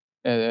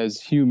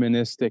as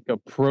humanistic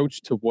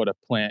approach to what a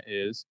plant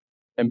is.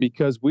 And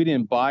because we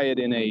didn't buy it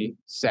in a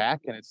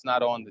sack and it's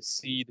not on the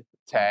seed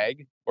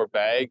tag or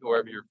bag,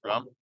 wherever you're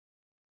from,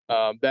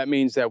 that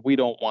means that we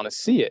don't want to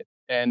see it.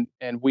 and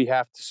we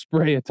have to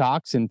spray a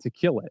toxin to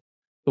kill it.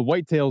 The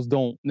whitetails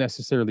don't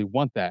necessarily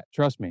want that.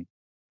 Trust me.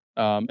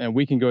 And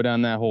we can go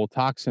down that whole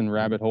toxin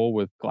rabbit hole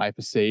with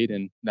glyphosate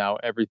and now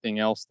everything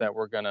else that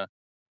we're going to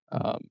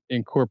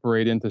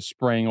incorporate into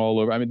spraying all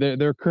over. I mean,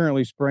 they're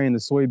currently spraying the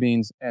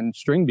soybeans and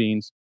string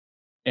beans,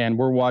 and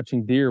we're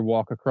watching deer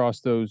walk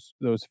across those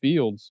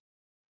fields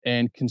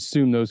and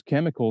consume those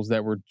chemicals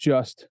that were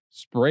just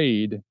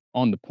sprayed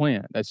on the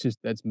plant. That's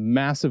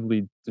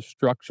massively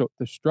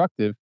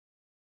destructive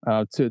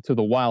to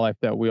the wildlife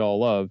that we all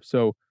love.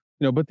 So,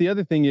 but the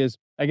other thing is,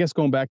 I guess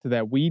going back to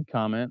that weed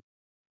comment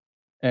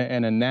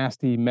and a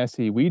nasty,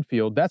 messy weed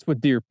field, that's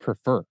what deer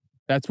prefer.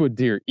 That's what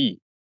deer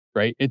eat,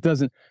 right?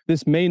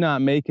 This may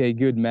not make a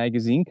good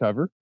magazine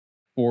cover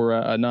for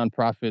a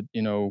nonprofit,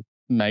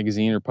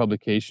 magazine or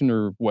publication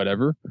or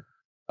whatever.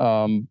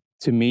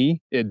 To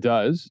me, it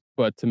does,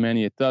 but to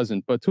many it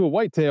doesn't. But to a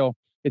whitetail,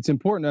 it's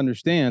important to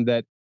understand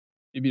that,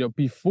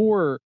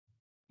 before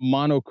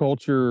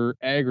monoculture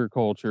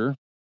agriculture,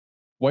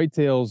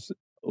 whitetails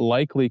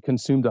likely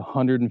consumed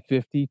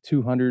 150,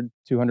 200,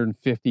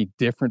 250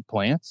 different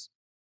plants,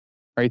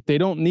 right? They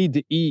don't need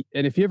to eat.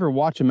 And if you ever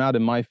watch them out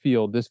in my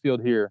field, this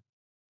field here,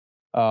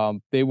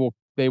 they will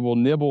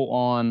nibble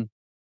on,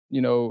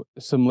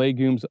 some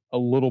legumes a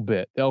little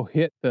bit. They'll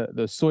hit the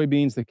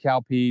soybeans, the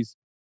cowpeas,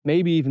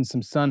 maybe even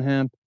some sun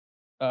hemp.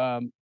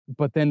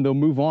 But then they'll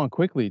move on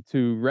quickly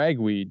to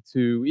ragweed,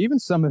 to even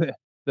some of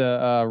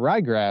the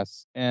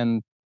ryegrass.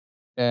 And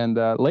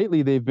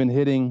lately they've been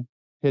hitting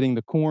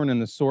the corn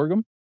and the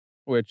sorghum,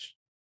 which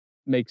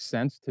makes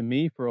sense to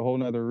me for a whole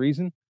nother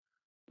reason.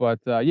 But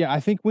I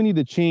think we need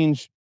to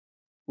change.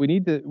 We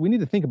need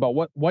to think about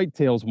what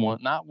whitetails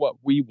want, not what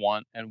we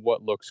want and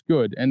what looks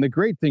good. And the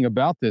great thing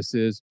about this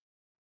is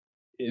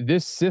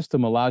this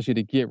system allows you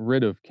to get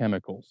rid of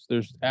chemicals.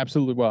 There's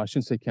absolutely, I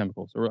shouldn't say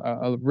chemicals,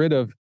 or rid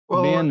of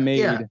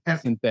man-made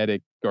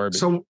synthetic garbage.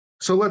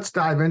 So let's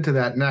dive into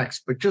that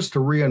next. But just to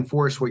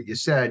reinforce what you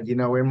said,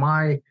 in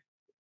my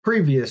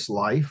previous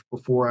life,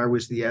 before I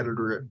was the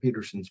editor at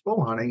Peterson's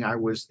Bowhunting, I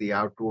was the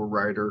outdoor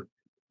writer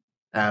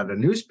at a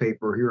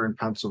newspaper here in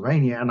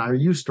Pennsylvania, and I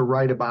used to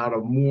write about a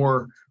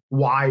more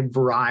wide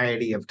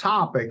variety of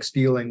topics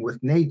dealing with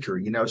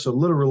nature, so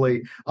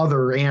literally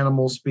other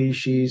animal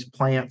species,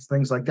 plants,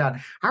 things like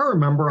that. I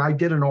remember I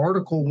did an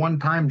article one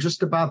time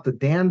just about the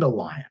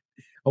dandelion.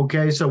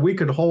 Okay, so we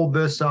could hold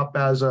this up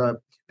as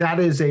that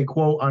is a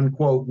quote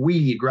unquote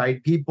weed,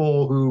 right?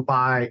 People who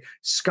buy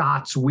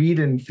Scott's Weed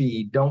and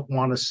Feed don't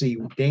want to see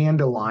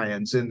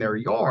dandelions in their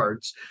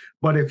yards.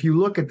 But if you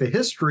look at the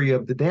history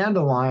of the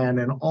dandelion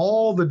and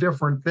all the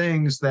different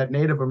things that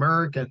Native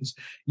Americans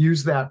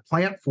use that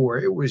plant for,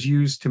 it was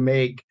used to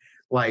make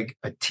like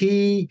a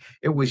tea.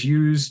 It was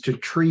used to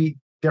treat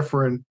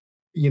different,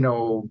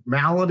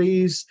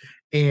 maladies.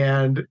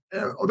 And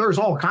there's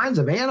all kinds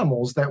of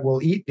animals that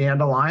will eat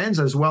dandelions,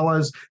 as well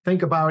as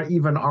think about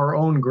even our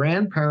own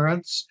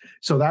grandparents.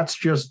 So that's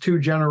just 2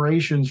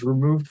 generations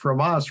removed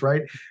from us,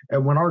 right?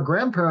 And when our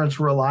grandparents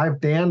were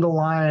alive,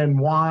 dandelion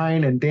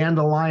wine and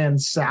dandelion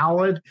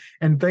salad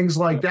and things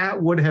like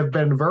that would have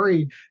been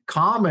very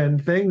common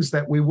things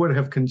that we would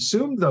have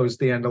consumed those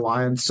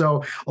dandelions.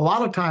 So a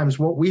lot of times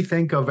what we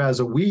think of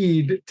as a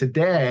weed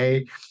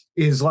today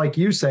is, like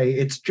you say,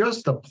 it's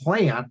just a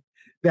plant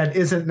that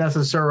isn't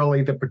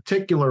necessarily the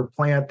particular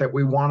plant that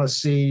we want to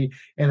see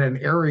in an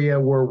area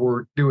where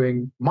we're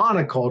doing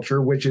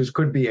monoculture, which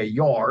could be a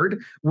yard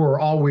where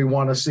all we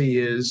want to see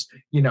is,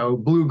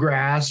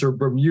 bluegrass or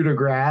Bermuda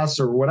grass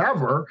or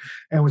whatever.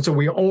 And so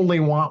we only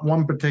want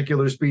one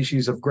particular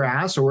species of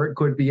grass, or it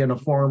could be in a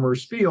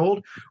farmer's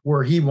field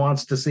where he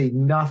wants to see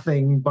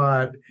nothing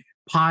but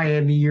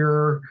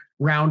Pioneer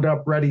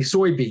Roundup Ready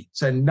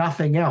soybeans and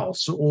nothing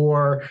else,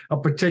 or a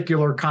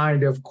particular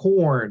kind of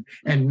corn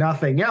and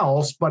nothing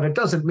else. But it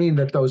doesn't mean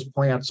that those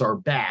plants are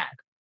bad.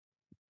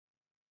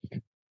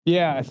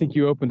 Yeah, I think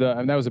you opened up,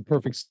 and that was a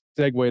perfect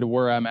segue to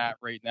where I'm at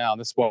right now.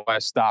 This is why I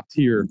stopped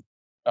here.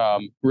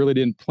 Really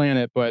didn't plan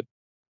it, but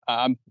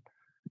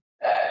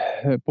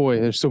boy,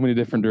 there's so many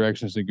different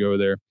directions to go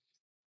there.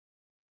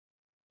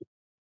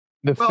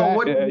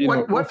 What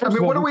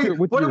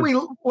are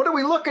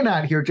we looking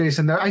at here,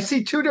 Jason? I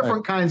see 2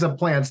 different kinds of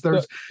plants.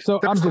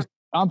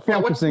 I'm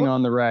focusing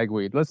on the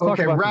ragweed. Let's talk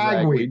about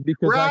ragweed,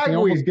 because I can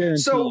almost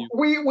guarantee you.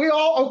 We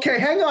all, okay,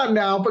 hang on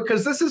now,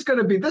 because this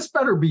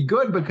better be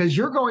good, because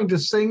you're going to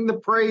sing the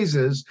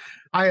praises.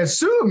 I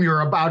assume you're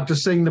about to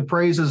sing the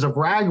praises of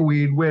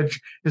ragweed, which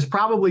is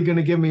probably going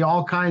to give me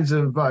all kinds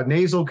of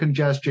nasal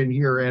congestion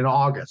here in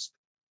August.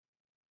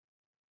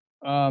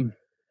 Let's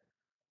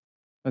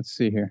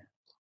see here.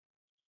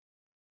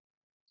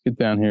 Get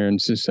down here and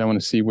I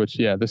want to see which,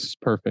 this is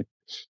perfect.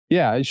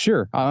 Yeah,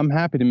 sure. I'm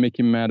happy to make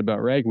you mad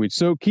about ragweed.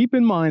 So keep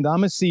in mind,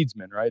 I'm a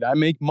seedsman, right? I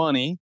make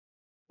money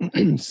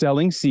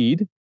selling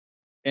seed.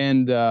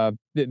 And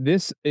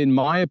this, in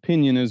my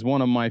opinion, is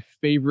one of my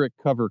favorite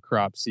cover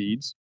crop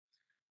seeds.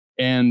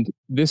 And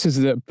this is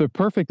the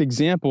perfect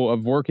example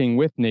of working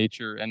with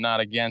nature and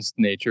not against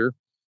nature.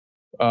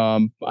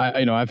 I've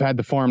had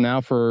the farm now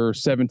for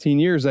 17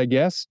 years, I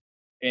guess.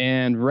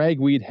 And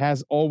ragweed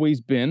has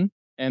always been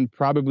and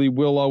probably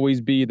will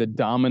always be the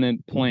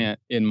dominant plant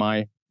in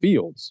my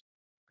fields.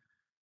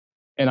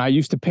 And I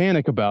used to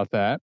panic about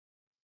that.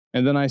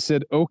 And then I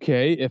said,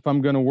 okay, if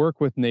I'm going to work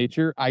with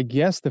nature, I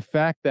guess the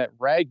fact that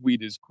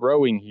ragweed is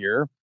growing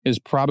here is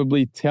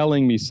probably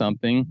telling me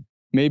something.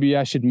 Maybe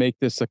I should make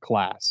this a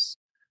class.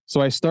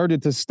 So I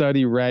started to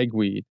study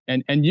ragweed.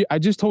 I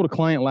just told a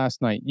client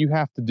last night, you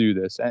have to do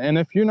this. And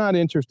if you're not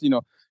interested,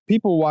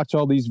 people watch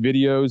all these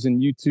videos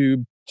and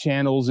YouTube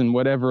channels and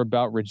whatever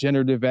about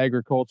regenerative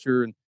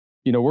agriculture. And,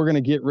 we're going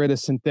to get rid of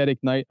synthetic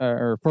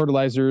or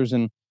fertilizers,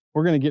 and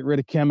we're going to get rid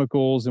of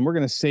chemicals, and we're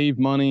going to save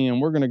money, and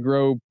we're going to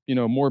grow,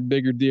 more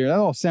bigger deer. That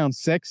all sounds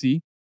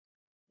sexy,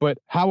 but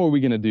how are we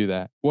going to do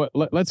that?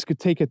 Let's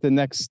take it the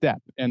next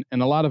step. And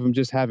a lot of them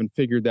just haven't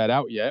figured that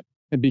out yet.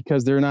 And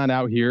because they're not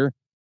out here,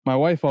 my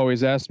wife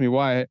always asks me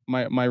why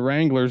my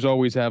Wranglers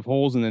always have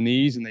holes in the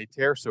knees and they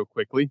tear so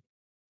quickly.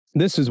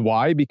 This is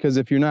why, because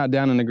if you're not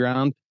down in the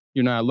ground,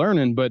 you're not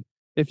learning. But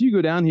if you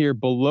go down here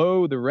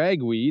below the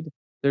ragweed,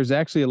 there's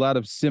actually a lot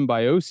of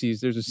symbioses.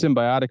 There's a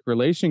symbiotic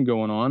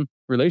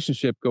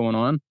relationship going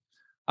on.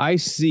 I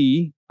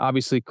see,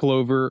 obviously,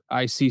 clover.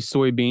 I see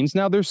soybeans.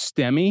 Now, they're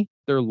stemmy.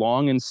 They're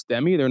long and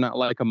stemmy. They're not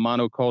like a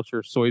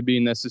monoculture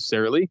soybean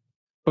necessarily,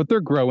 but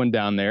they're growing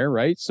down there,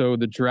 right? So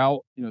the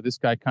drought, this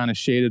guy kind of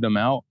shaded them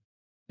out,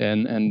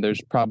 and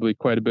there's probably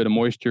quite a bit of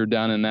moisture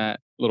down in that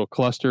little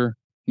cluster,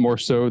 more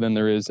so than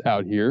there is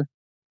out here.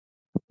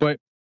 But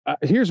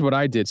here's what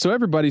I did. So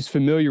everybody's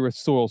familiar with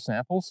soil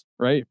samples,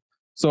 right?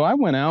 So I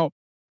went out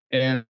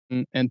and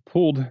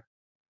pulled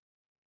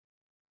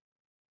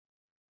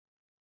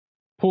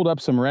up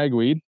some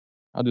ragweed.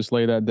 I'll just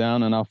lay that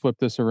down and I'll flip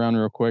this around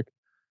real quick.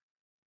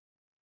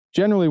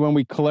 Generally, when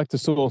we collect a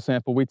soil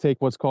sample, we take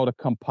what's called a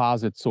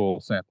composite soil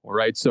sample,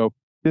 right? So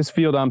this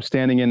field I'm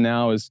standing in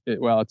now it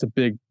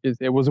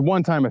was at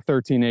one time a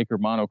 13-acre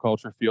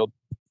monoculture field.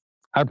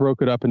 I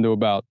broke it up into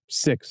about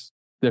 6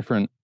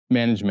 different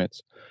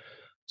managements.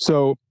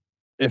 So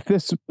if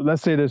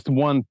let's say this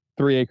 1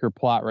 3-acre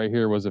plot right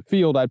here was a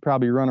field, I'd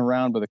probably run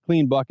around with a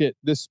clean bucket,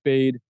 this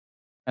spade,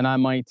 and I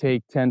might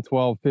take 10,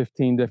 12,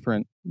 15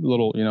 different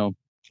little,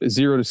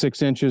 0 to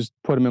 6 inches,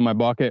 put them in my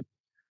bucket,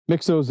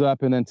 mix those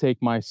up, and then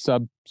take my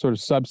sub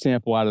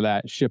sample out of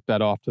that and ship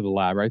that off to the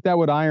lab, right? That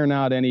would iron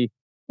out any,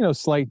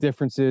 slight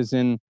differences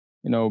in,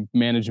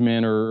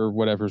 management or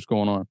whatever's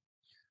going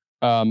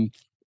on.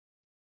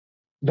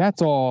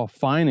 That's all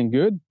fine and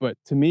good, but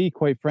to me,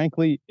 quite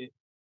frankly,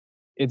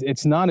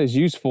 it's not as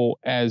useful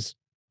as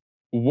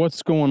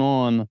what's going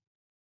on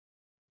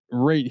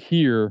right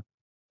here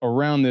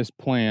around this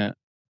plant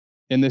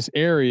in this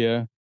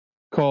area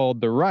called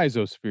the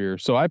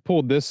rhizosphere. So I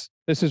pulled this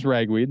is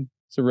ragweed.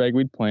 It's a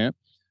ragweed plant.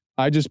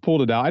 I just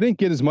pulled it out. I didn't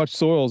get as much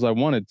soil as I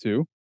wanted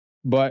to,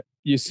 but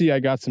you see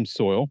I got some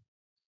soil.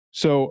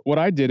 So what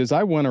I did is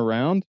I went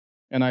around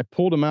and I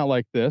pulled them out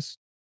like this.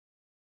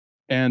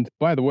 And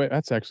by the way,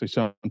 that's actually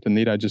something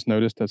neat I just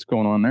noticed that's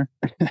going on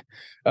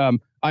there.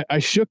 I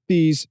shook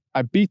these,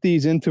 I beat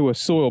these into a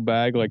soil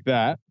bag like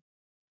that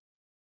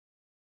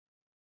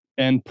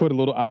and put a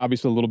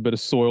little bit of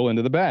soil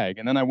into the bag.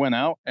 And then I went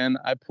out and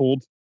I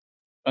pulled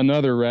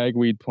another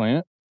ragweed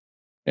plant.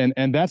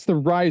 And that's the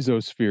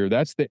rhizosphere.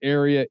 That's the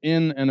area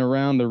in and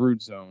around the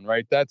root zone,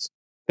 right? That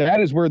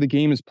is where the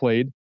game is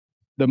played.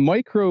 The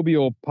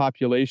microbial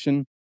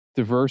population,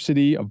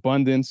 diversity,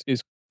 abundance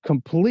is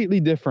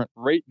completely different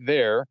right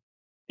there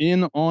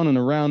in, on, and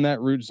around that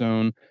root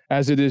zone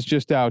as it is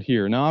just out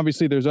here. Now,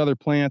 obviously, there's other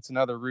plants and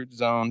other root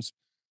zones,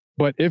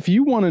 but if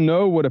you want to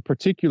know what a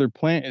particular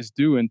plant is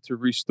doing to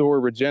restore,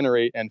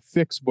 regenerate, and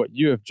fix what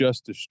you have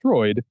just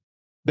destroyed,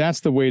 that's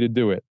the way to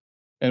do it.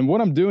 And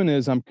what I'm doing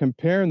is I'm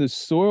comparing the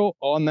soil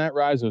on that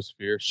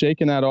rhizosphere,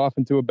 shaking that off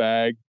into a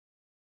bag,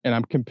 and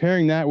I'm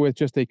comparing that with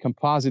just a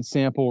composite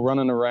sample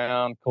running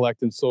around,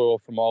 collecting soil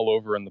from all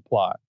over in the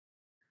plot.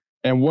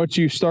 And what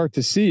you start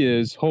to see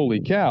is, holy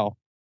cow,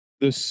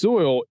 the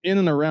soil in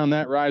and around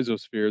that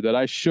rhizosphere that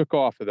I shook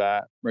off of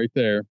that right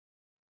there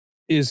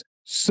is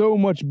so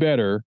much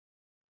better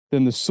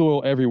than the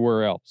soil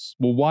everywhere else.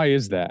 Well, why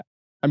is that?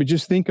 I mean,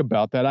 just think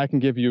about that. I can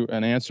give you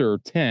an answer or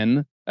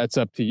 10. That's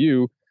up to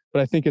you.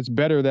 But I think it's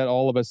better that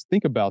all of us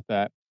think about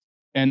that.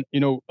 And,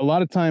 a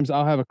lot of times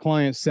I'll have a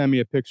client send me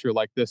a picture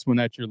like this one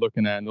that you're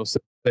looking at, and they'll say,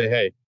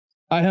 hey,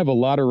 I have a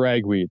lot of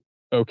ragweed.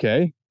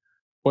 Okay.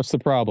 What's the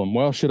problem?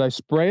 Well, should I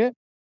spray it?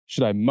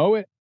 Should I mow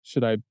it?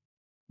 Should I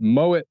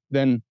mow it,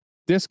 then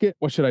disc it?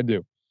 What should I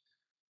do?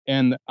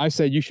 And I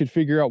say, you should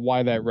figure out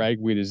why that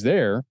ragweed is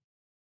there.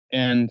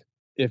 And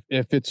if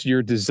it's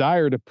your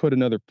desire to put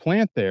another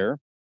plant there,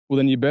 well,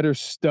 then you better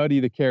study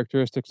the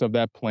characteristics of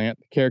that plant,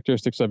 the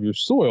characteristics of your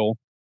soil,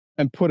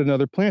 and put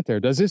another plant there.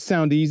 Does this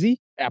sound easy?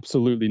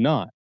 Absolutely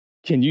not.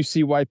 Can you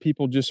see why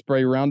people just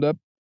spray Roundup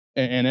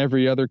and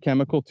every other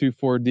chemical,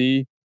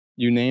 2,4-D,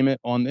 you name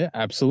it, on it?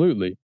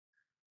 Absolutely.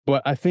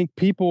 But I think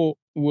people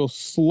will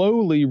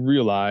slowly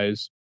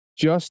realize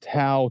just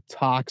how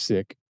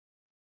toxic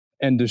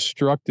and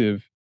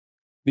destructive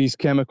these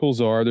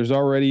chemicals are. There's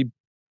already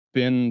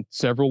been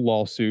several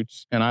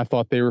lawsuits, and I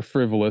thought they were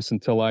frivolous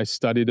until I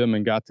studied them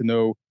and got to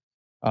know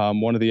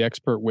one of the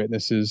expert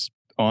witnesses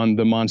on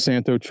the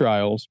Monsanto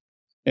trials.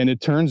 And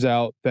it turns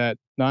out that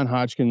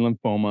non-Hodgkin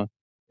lymphoma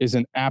is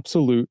an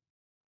absolute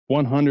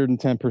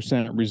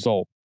 110%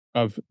 result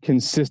of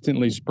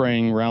consistently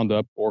spraying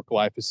Roundup or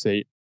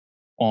glyphosate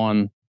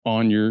on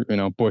your,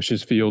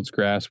 bushes, fields,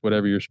 grass,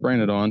 whatever you're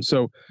spraying it on.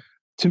 So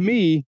to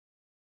me,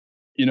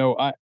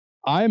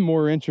 I'm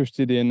more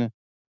interested in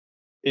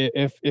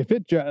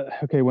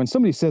when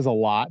somebody says a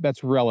lot,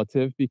 that's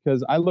relative,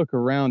 because I look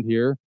around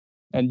here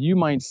and you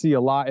might see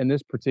a lot in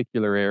this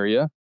particular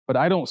area, but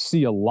I don't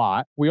see a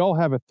lot. We all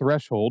have a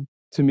threshold.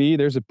 To me,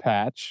 there's a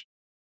patch.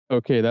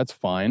 Okay, that's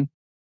fine.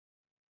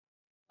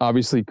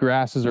 Obviously,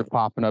 grasses are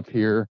popping up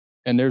here,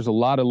 and there's a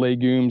lot of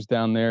legumes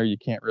down there. You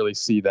can't really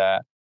see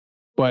that.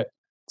 But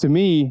to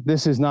me,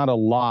 this is not a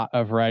lot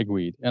of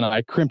ragweed, and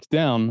I crimped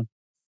down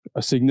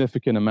a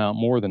significant amount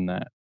more than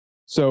that.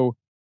 So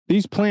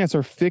these plants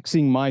are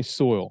fixing my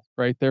soil,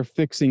 right? They're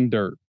fixing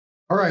dirt.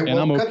 All right. And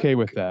I'm okay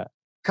with that.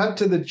 Cut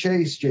to the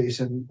chase,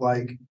 Jason.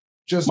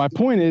 My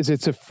point is,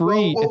 it's a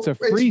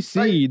free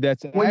seed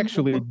that's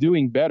actually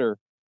doing better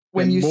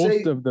when you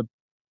most say of the.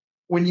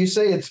 When you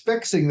say it's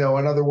fixing, though,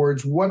 in other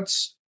words, what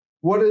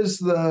is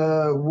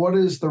the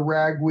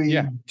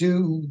ragweed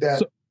do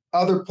that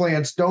other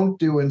plants don't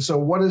do? And so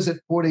what is it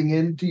putting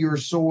into your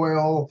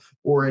soil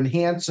or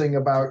enhancing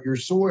about your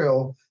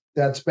soil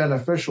that's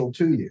beneficial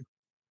to you?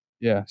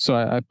 Yeah. So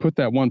I put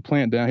that one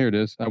plant down. Here it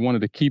is. I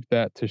wanted to keep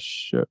that to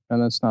show,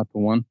 and that's not the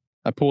one.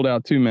 I pulled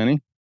out too many.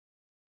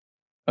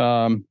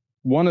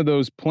 One of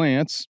those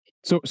plants.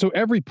 So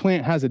every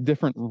plant has a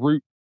different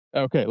root.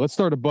 Okay, let's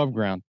start above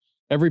ground.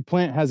 Every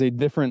plant has a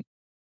different,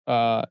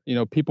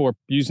 people are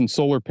using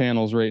solar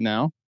panels right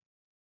now.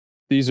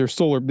 These are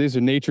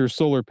nature's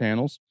solar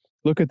panels.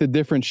 Look at the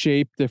different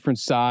shape, different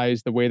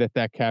size, the way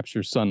that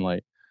captures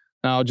sunlight.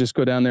 Now I'll just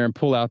go down there and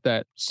pull out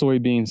that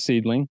soybean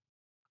seedling.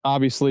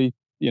 Obviously,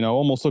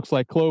 almost looks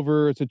like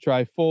clover. It's a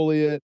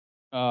trifoliate,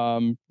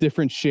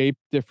 different shape,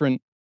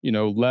 different,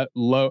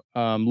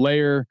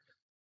 layer.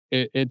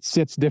 It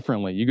sits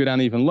differently. You go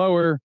down even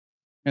lower,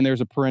 and there's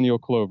a perennial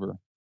clover. I'm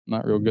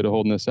not real good at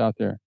holding this out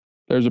there.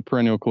 There's a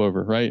perennial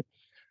clover, right?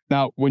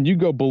 Now, when you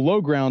go below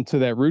ground to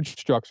that root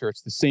structure,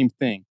 it's the same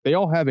thing. They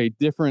all have a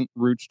different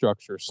root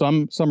structure.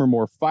 Some are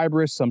more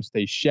fibrous, some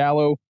stay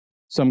shallow,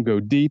 some go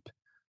deep.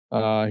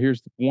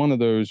 Here's one of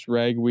those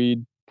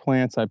ragweed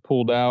plants I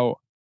pulled out,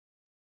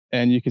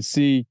 and you can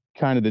see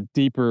kind of the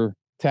deeper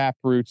tap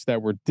roots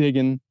that were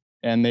digging,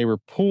 and they were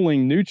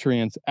pulling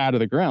nutrients out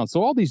of the ground.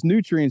 So all these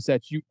nutrients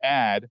that you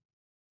add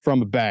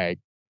from a bag,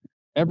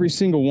 every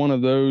single one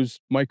of those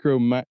macro,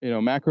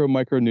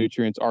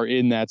 micronutrients are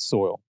in that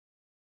soil.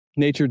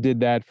 Nature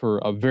did that for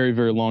a very,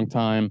 very long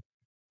time,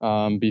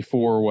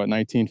 before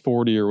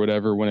 1940 or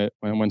whatever,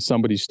 when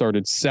somebody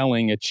started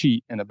selling a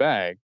cheat in a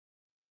bag.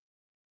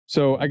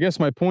 So I guess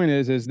my point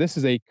is this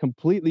is a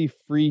completely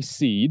free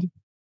seed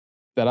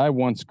that I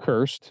once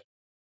cursed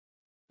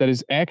that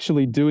is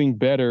actually doing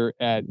better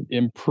at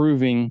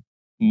improving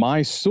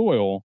my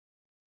soil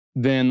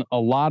than a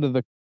lot of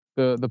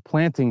the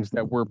plantings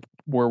that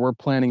we're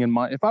planting in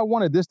if I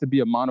wanted this to be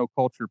a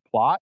monoculture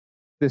plot,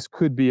 this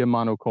could be a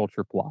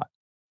monoculture plot.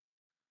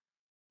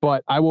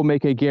 But I will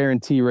make a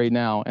guarantee right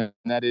now, and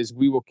that is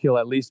we will kill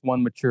at least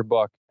one mature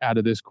buck out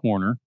of this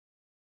corner.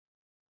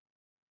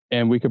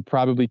 And we could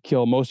probably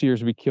kill, most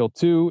years we kill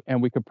 2,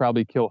 and we could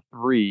probably kill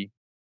 3,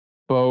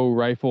 bow,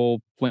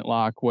 rifle,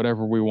 flintlock,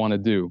 whatever we want to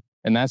do.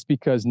 And that's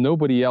because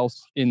nobody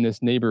else in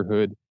this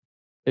neighborhood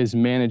is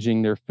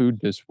managing their food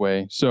this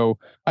way. So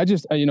I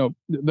just,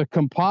 the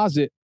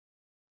composite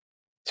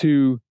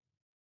to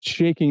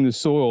shaking the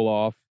soil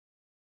off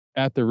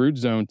at the root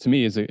zone, to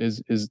me, is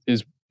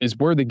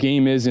where the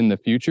game is in the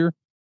future.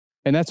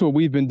 And that's what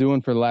we've been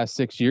doing for the last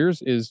 6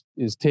 years is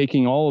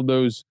taking all of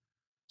those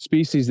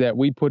species that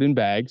we put in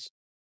bags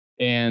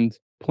and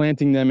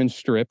planting them in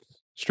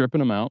stripping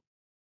them out.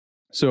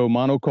 So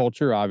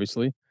monoculture,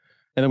 obviously.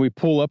 And then we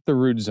pull up the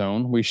root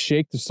zone, we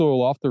shake the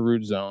soil off the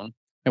root zone,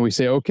 and we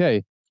say,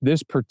 okay,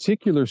 this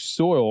particular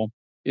soil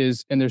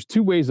is, and there's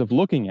 2 ways of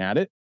looking at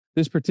it.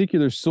 This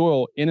particular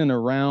soil in and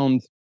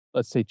around,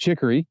 let's say,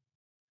 chicory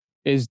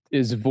is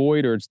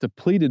void or it's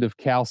depleted of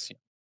calcium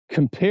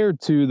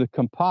compared to the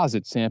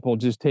composite sample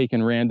just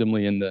taken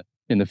randomly in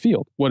the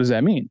field. What does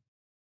that mean?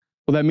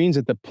 Well, that means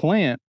that the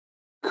plant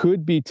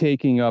could be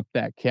taking up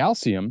that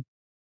calcium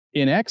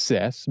in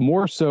excess,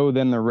 more so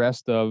than the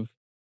rest of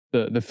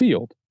the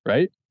field,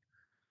 right?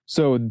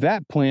 So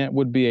that plant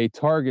would be a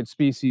target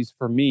species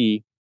for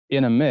me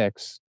in a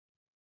mix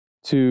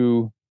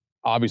to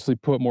obviously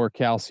put more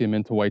calcium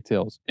into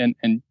whitetails.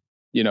 And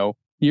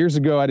years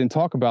ago, I didn't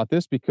talk about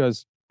this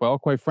because, well,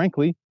 quite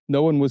frankly,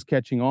 no one was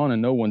catching on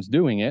and no one's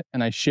doing it.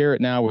 And I share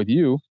it now with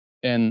you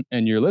and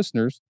your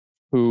listeners,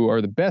 who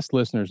are the best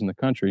listeners in the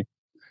country,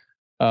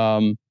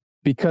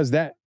 because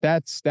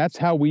that's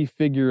how we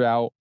figure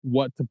out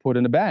what to put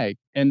in a bag.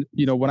 And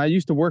when I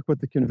used to work with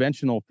the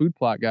conventional food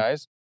plot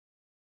guys,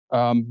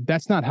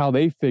 That's not how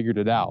they figured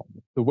it out.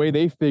 The way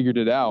they figured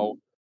it out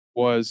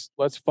was,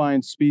 let's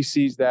find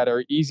species that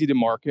are easy to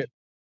market,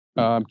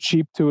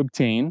 cheap to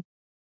obtain,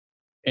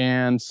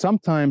 and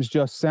sometimes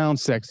just sound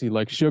sexy,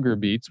 like sugar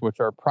beets, which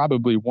are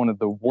probably one of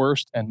the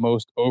worst and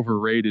most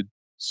overrated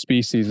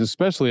species,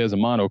 especially as a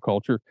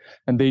monoculture.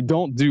 And they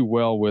don't do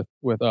well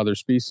with other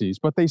species,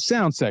 but they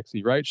sound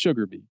sexy, right?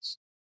 Sugar beets.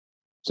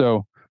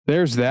 So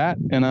there's that.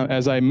 And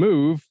as I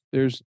move,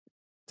 there's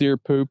deer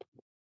poop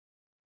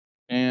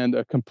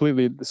and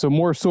so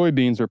more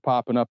soybeans are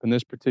popping up in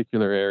this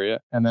particular area.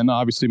 And then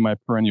obviously my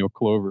perennial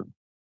clover.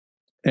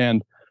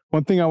 And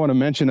one thing I want to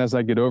mention as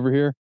I get over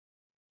here,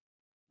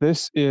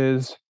 this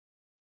is,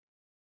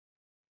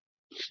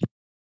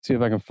 see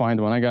if I can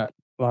find one. I got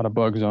a lot of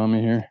bugs on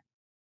me here.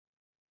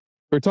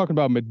 We're talking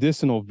about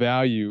medicinal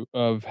value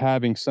of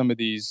having some of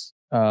these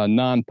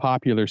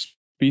non-popular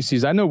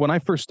species. I know when I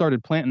first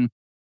started planting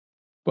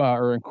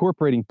or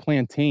incorporating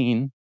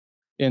plantain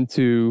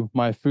into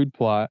my food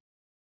plot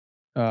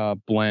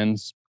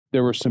blends,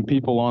 there were some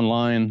people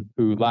online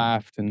who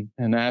laughed and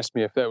asked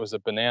me if that was a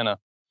banana.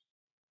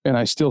 And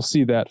I still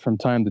see that from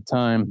time to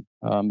time.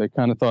 They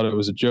kind of thought it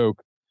was a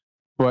joke.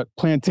 But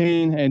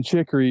plantain and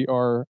chicory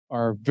are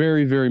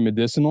very, very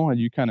medicinal. And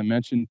you kind of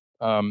mentioned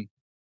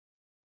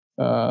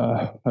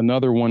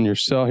another one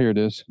yourself. Here it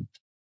is.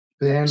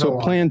 So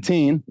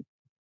plantain.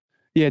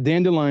 Yeah,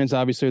 dandelions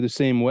obviously are the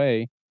same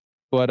way.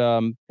 But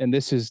and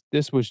this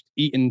was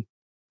eaten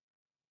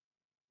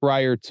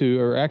prior to,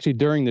 or actually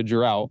during the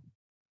drought.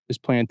 This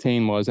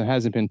plantain was, and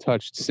hasn't been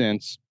touched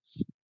since.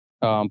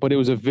 But it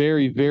was a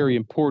very, very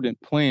important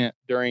plant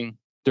during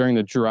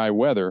the dry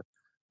weather.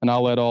 And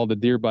I'll let all the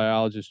deer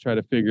biologists try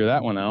to figure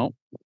that one out.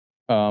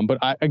 But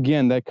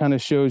again, that kind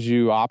of shows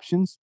you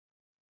options.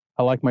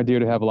 I like my deer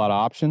to have a lot of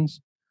options.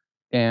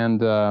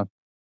 And, I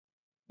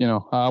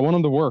want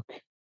them to work.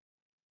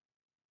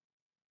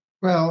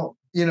 Well,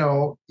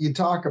 you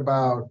talk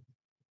about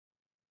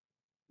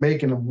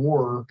making them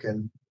work,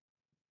 and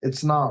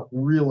it's not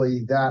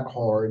really that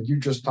hard. You're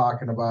just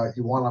talking about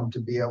you want them to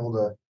be able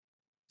to.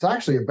 It's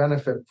actually a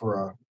benefit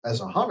as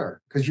a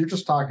hunter, because you're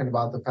just talking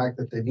about the fact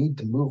that they need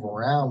to move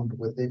around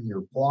within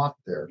your plot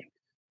there.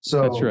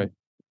 So that's right.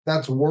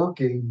 That's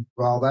working.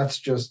 Well, that's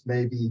just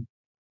maybe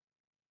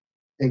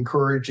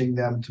encouraging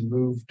them to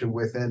move to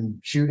within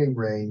shooting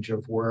range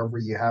of wherever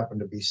you happen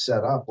to be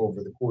set up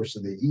over the course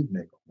of the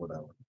evening or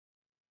whatever.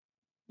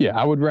 Yeah,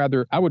 I would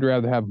rather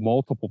have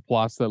multiple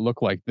plots that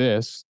look like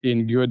this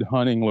in good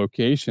hunting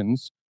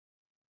locations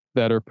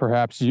that are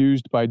perhaps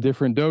used by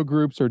different doe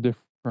groups or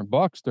different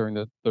bucks during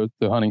the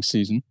hunting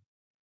season,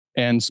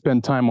 and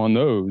spend time on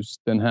those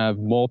than have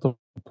multiple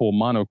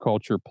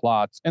monoculture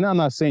plots. And I'm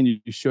not saying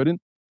you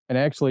shouldn't. And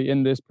actually,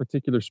 in this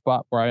particular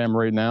spot where I am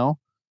right now,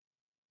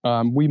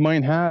 we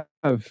might have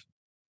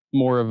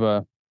more of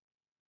a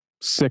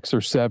 6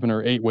 or 7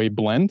 or 8 way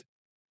blend,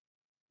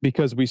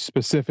 because we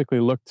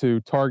specifically look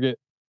to target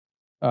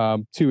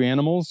 2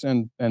 animals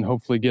and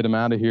hopefully get them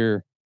out of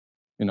here,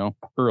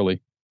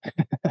 early.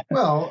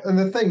 Well, and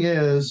the thing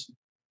is,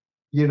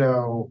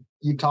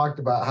 you talked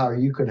about how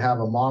you could have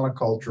a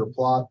monoculture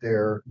plot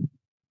there.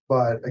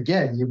 But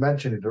again, you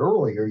mentioned it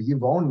earlier,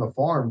 you've owned the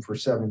farm for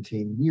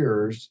 17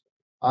 years.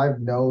 I've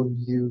known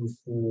you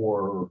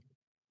for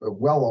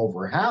well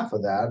over half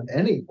of that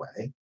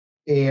anyway.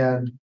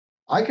 And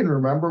I can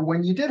remember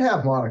when you did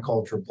have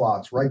monoculture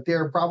plots right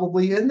there,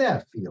 probably in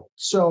that field.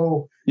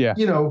 So, yeah,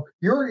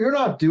 you're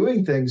not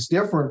doing things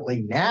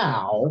differently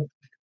now.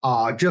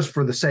 Just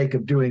for the sake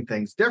of doing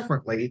things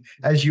differently.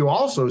 As you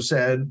also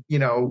said,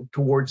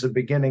 towards the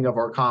beginning of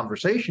our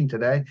conversation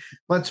today,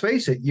 let's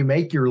face it, you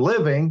make your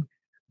living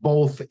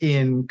both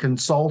in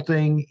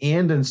consulting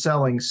and in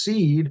selling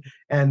seed.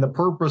 And the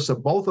purpose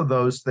of both of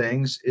those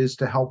things is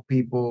to help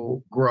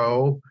people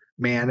grow,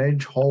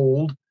 manage,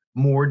 hold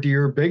more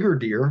deer, bigger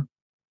deer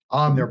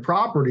on their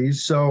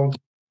properties. So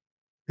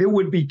it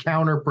would be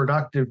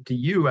counterproductive to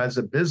you as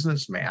a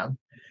businessman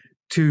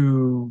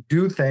to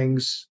do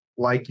things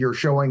like you're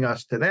showing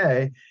us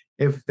today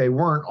if they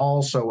weren't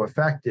also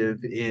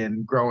effective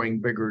in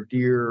growing bigger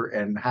deer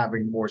and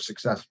having more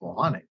successful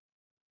hunting.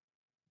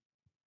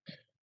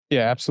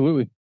 Yeah,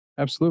 absolutely.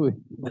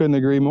 Couldn't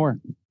agree more.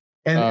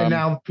 And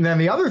now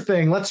the other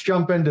thing, let's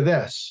jump into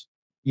this,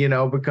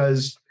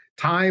 because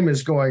time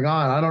is going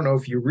on. I don't know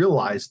if you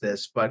realize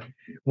this, but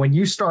when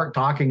you start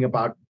talking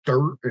about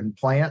dirt and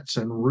plants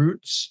and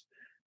roots,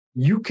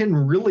 you can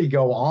really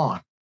go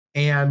on.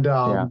 And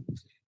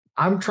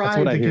I'm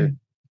trying to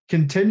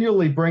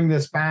continually bring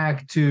this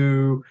back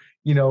to,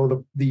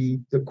 the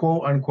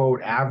quote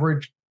unquote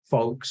average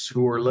folks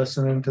who are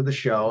listening to the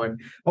show. And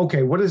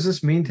okay, what does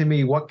this mean to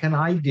me? What can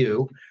I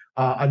do?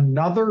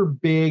 Another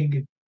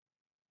big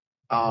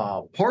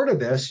part of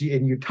this,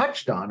 and you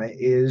touched on it,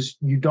 is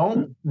you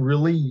don't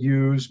really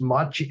use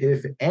much,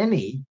 if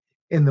any,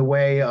 in the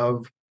way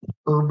of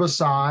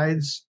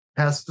herbicides,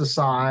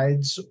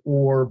 pesticides,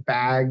 or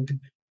bagged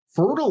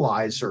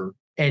fertilizer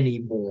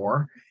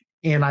anymore.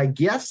 And I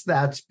guess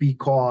that's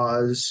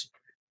because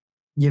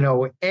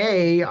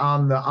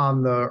on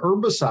the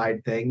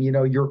herbicide thing,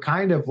 you're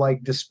kind of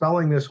like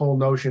dispelling this whole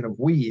notion of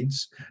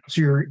weeds.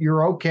 So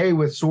you're okay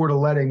with sort of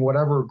letting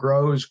whatever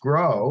grows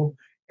grow.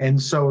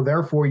 And so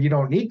therefore you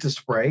don't need to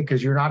spray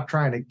because you're not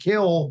trying to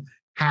kill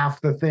half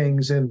the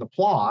things in the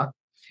plot.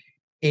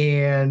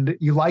 And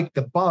you like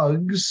the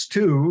bugs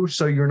too,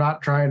 so you're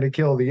not trying to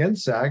kill the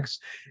insects.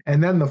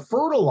 And then the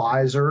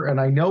fertilizer,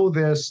 and I know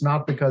this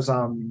not because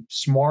I'm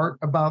smart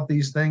about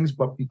these things,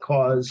 but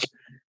because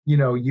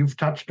you've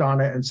touched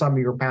on it in some of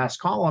your past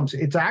columns.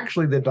 It's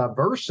actually the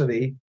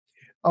diversity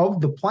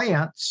of the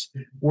plants,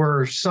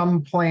 where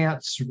some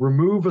plants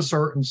remove a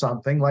certain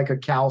something like a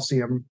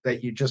calcium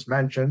that you just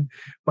mentioned,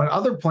 but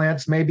other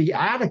plants maybe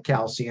add a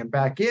calcium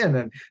back in,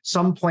 and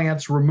some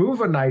plants remove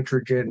a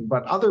nitrogen,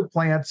 but other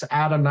plants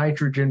add a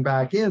nitrogen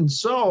back in.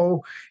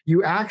 So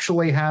you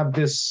actually have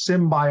this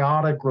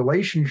symbiotic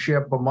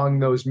relationship among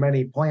those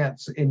many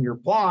plants in your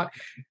plot,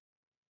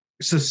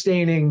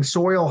 sustaining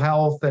soil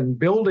health and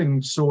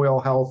building soil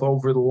health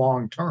over the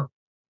long term.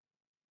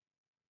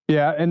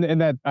 Yeah, and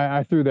that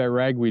I threw that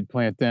ragweed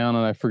plant down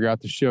and I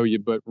forgot to show you,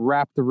 but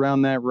wrapped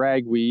around that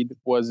ragweed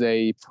was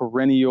a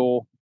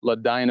perennial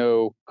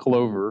ladino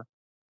clover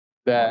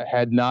that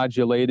had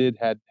nodulated,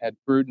 had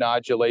fruit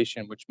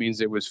nodulation, which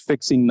means it was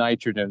fixing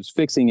nitrogen, it was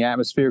fixing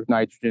atmospheric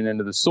nitrogen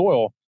into the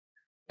soil.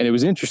 And it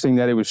was interesting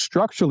that it was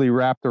structurally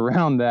wrapped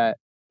around that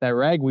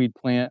ragweed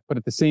plant, but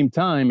at the same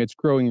time, it's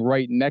growing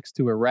right next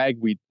to a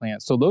ragweed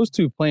plant. So those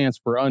two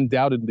plants were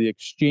undoubtedly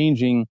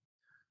exchanging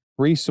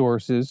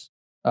resources,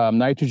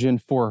 nitrogen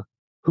for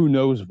who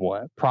knows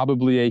what,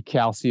 probably a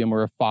calcium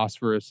or a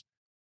phosphorus,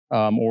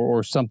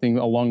 or something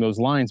along those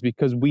lines,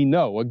 because we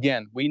know,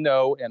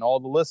 and all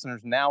the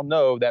listeners now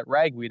know that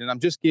ragweed, and I'm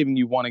just giving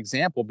you one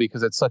example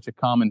because it's such a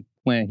common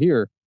plant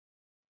here.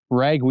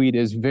 Ragweed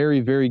is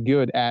very, very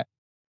good at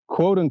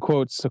quote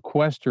unquote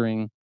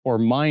sequestering or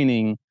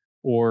mining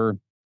or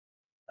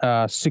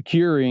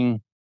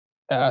securing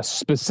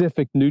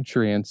specific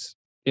nutrients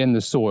in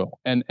the soil.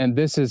 And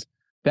this is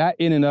that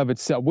in and of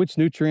itself, which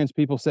nutrients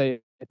people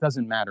say it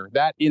doesn't matter.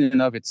 That in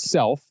and of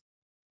itself,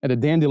 and the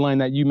dandelion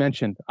that you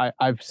mentioned,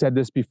 I've said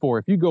this before,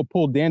 if you go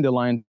pull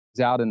dandelions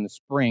out in the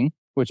spring,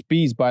 which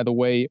bees, by the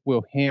way,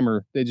 will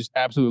hammer, they just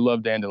absolutely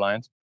love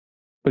dandelions.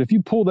 But if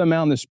you pull them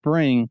out in the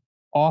spring,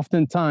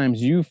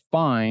 oftentimes you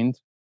find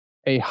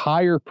a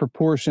higher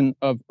proportion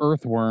of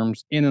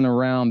earthworms in and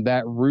around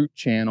that root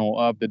channel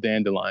of the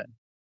dandelion.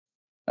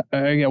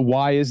 Again,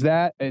 why is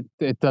that?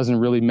 It doesn't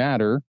really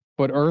matter.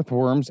 But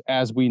earthworms,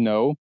 as we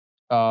know,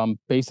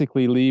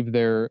 basically leave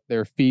their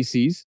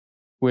feces,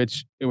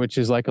 which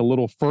is like a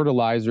little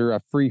fertilizer,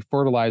 a free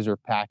fertilizer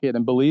packet.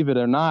 And believe it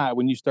or not,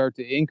 when you start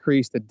to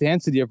increase the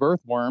density of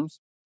earthworms,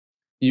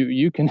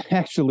 you can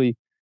actually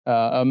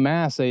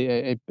amass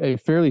a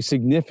fairly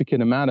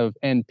significant amount of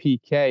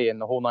NPK in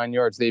the whole 9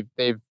 yards.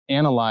 They've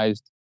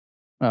analyzed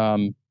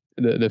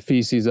the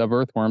feces of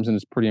earthworms, and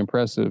it's pretty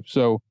impressive.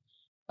 So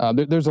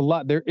there is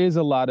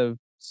a lot of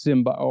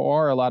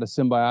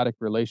symbiotic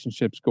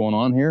relationships going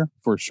on here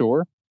for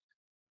sure.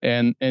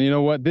 And you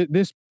know what,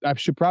 this I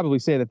should probably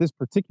say that this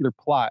particular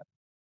plot,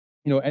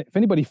 if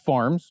anybody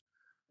farms,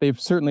 they've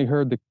certainly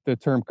heard the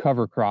term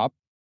cover crop.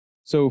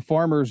 So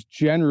farmers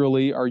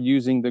generally are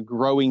using the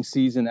growing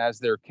season as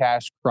their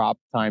cash crop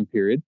time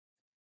period.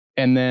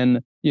 And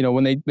then,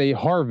 when they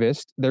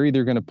harvest, they're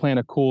either going to plant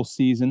a cool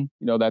season,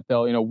 that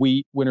they'll,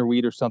 wheat, winter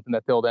wheat or something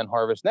that they'll then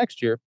harvest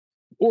next year,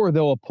 or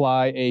they'll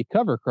apply a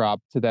cover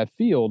crop to that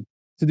field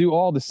to do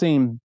all the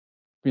same,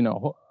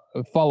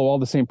 follow all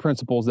the same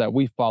principles that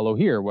we follow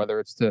here, whether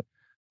it's to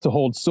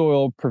hold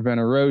soil, prevent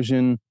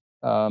erosion,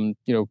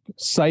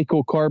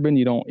 cycle carbon.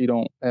 You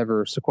don't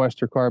ever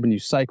sequester carbon, you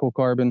cycle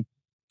carbon,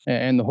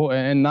 and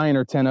 9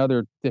 or 10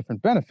 other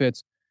different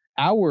benefits.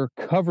 Our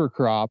cover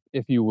crop,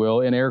 if you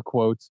will, in air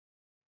quotes,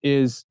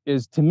 is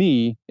to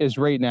me is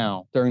right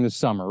now during the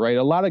summer, right?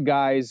 A lot of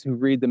guys who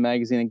read the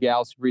magazine and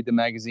gals who read the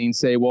magazine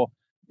say, well,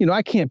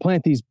 I can't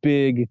plant these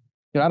big,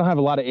 I don't have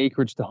a lot of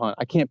acreage to hunt.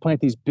 I can't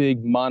plant these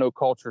big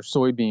monoculture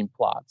soybean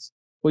plots.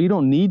 Well, you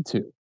don't need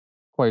to,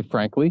 quite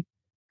frankly.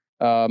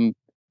 To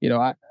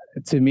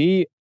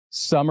me,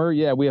 summer,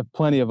 yeah, we have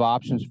plenty of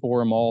options for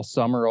them all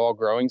summer, all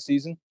growing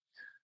season.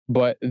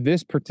 But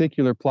this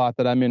particular plot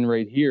that I'm in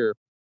right here,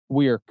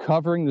 we are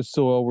covering the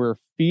soil. We're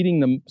feeding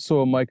the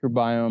soil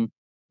microbiome.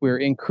 We're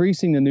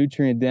increasing the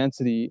nutrient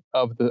density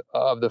of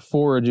the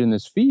forage in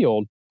this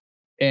field.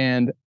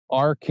 And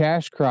our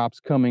cash crop's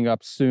coming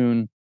up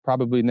soon,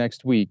 probably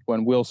next week,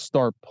 when we'll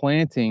start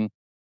planting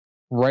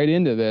right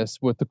into this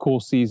with the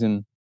cool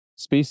season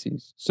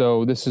species.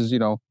 So this is,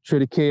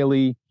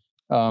 triticale,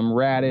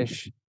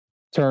 radish,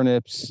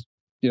 turnips,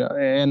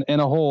 and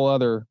a whole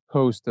other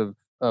host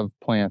of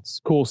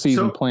plants, cool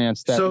season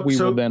plants that we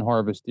will then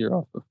harvest year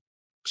off of.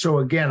 So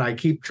again, I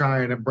keep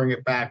trying to bring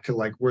it back to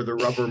like where the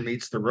rubber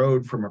meets the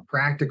road from a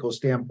practical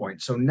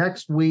standpoint. So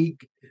next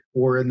week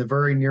or in the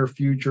very near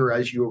future,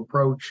 as you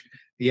approach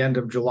the end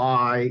of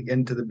July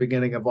into the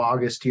beginning of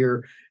August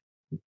here,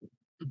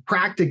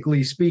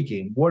 practically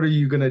speaking, what are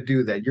you going to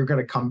do then? You're going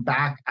to come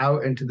back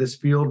out into this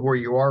field where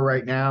you are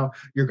right now.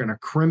 You're going to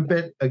crimp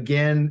it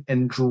again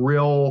and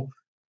drill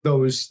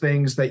those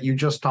things that you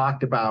just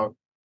talked about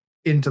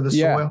into the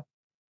soil.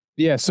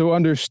 Yeah. So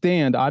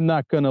understand, I'm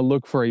not going to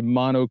look for a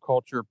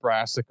monoculture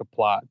brassica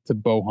plot to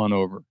bow hunt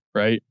over,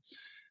 right?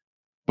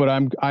 But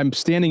I'm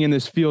standing in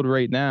this field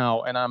right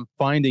now, and I'm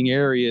finding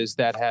areas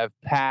that have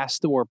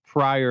past or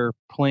prior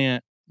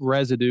plant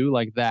residue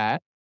like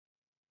that.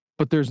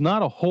 But there's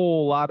not a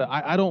whole lot of,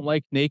 I don't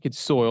like naked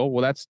soil.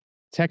 Well, that's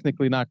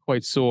technically not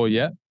quite soil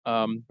yet,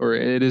 or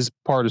it is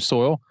part of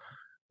soil.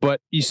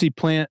 But you see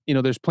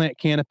there's plant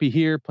canopy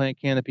here, plant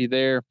canopy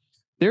there.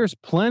 There's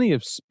plenty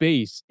of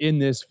space in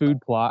this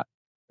food plot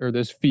or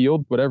this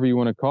field, whatever you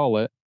want to call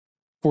it,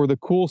 for the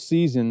cool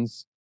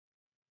seasons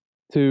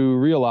to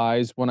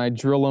realize when I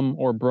drill them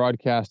or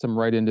broadcast them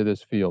right into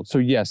this field. So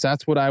yes,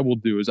 that's what I will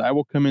do is I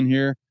will come in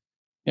here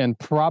and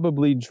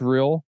probably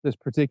drill this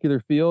particular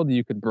field.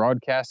 You could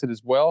broadcast it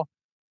as well.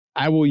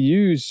 I will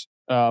use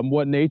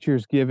what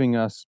nature's giving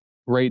us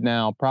right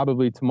now,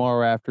 probably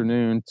tomorrow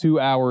afternoon,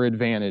 2-hour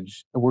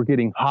advantage. We're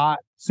getting hot,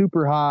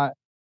 super hot.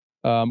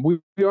 We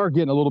are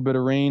getting a little bit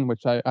of rain,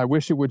 which I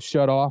wish it would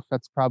shut off.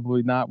 That's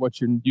probably not what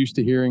you're used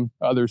to hearing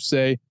others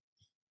say.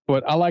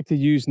 But I like to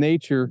use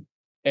nature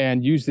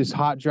and use this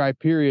hot, dry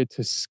period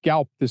to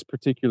scalp this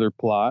particular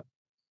plot.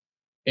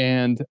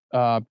 And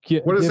what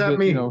does that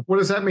mean? What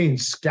does that mean?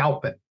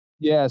 Scalp it.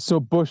 Yeah. So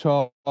bush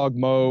hog,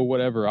 mow,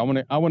 whatever. I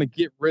want to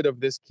get rid of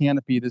this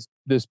canopy,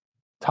 this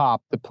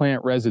top, the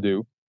plant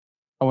residue.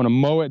 I want to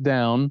mow it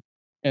down,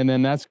 and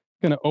then that's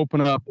going to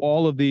open up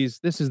all of these.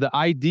 This is the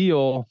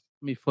ideal.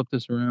 Let me flip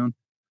this around.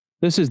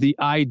 This is the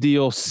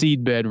ideal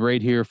seed bed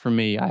right here for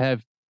me. I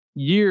have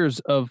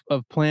years of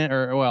plant,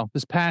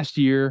 this past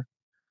year,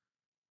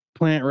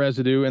 plant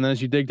residue. And then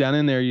as you dig down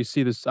in there, you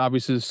see this,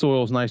 obviously the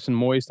soil is nice and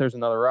moist. There's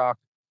another rock.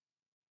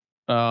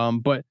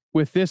 But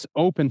with this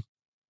open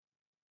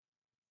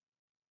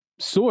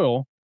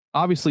soil,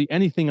 obviously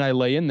anything I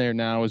lay in there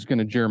now is going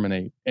to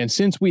germinate. And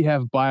since we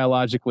have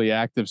biologically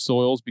active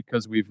soils,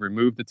 because we've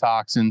removed the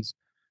toxins,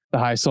 the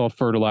high salt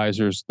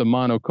fertilizers, the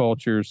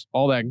monocultures,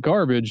 all that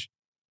garbage,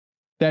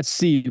 that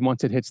seed,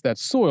 once it hits that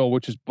soil,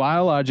 which is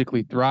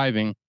biologically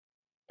thriving,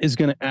 is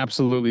going to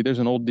absolutely, there's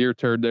an old deer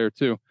turd there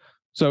too.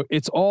 So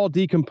it's all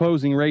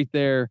decomposing right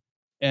there.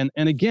 And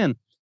again,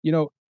 you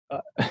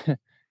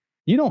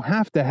don't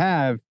have to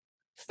have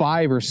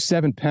 5 or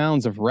 7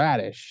 pounds of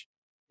radish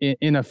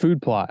in a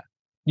food plot.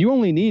 You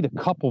only need a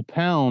couple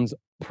pounds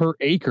per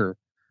acre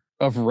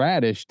of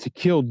radish to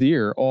kill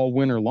deer all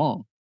winter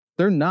long.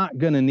 They're not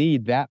going to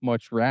need that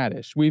much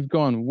radish. We've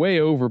gone way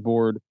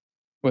overboard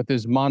with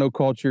this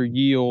monoculture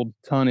yield,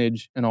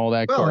 tonnage, and all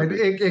that. Well,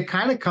 it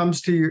kind of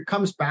comes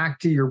back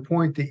to your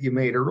point that you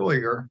made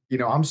earlier.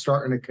 I'm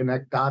starting to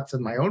connect dots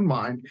in my own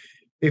mind.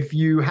 If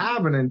you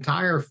have an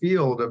entire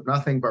field of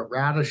nothing but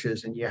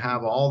radishes and you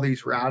have all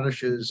these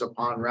radishes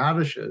upon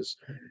radishes,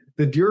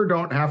 the deer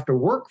don't have to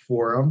work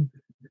for them.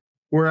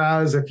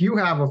 Whereas if you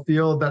have a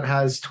field that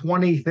has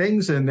 20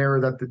 things in there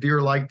that the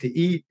deer like to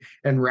eat,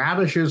 and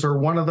radishes are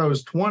one of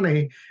those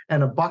 20,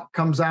 and a buck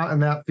comes out in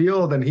that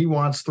field and he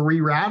wants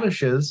 3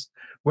 radishes,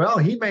 well,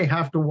 he may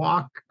have to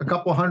walk a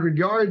couple 100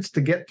 yards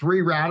to get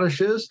 3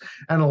 radishes.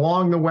 And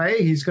along the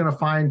way, he's going to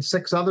find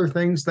 6 other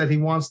things that he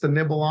wants to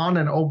nibble on.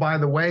 And oh, by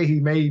the way, he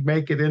may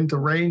make it into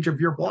range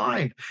of your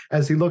blind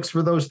as he looks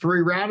for those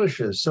 3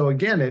 radishes. So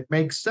again, it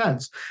makes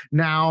sense.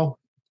 Now,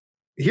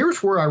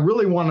 here's where I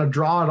really want to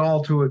draw it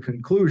all to a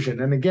conclusion.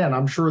 And again,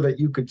 I'm sure that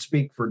you could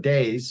speak for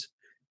days,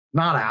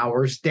 not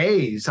hours,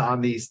 days on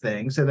these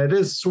things. And it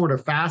is sort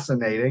of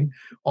fascinating,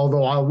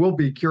 although I will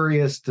be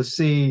curious to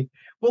see.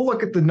 We'll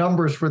look at the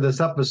numbers for this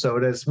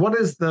episode as what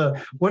is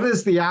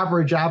the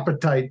average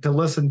appetite to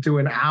listen to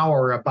an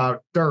hour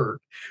about dirt.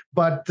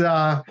 But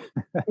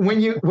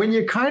when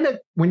you kind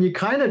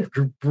of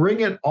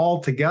bring it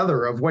all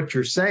together of what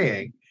you're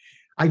saying,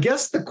 I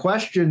guess the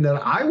question that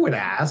I would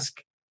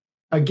ask,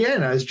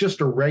 again, as just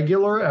a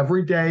regular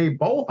everyday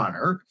bow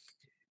hunter,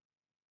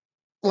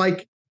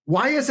 like,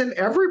 why isn't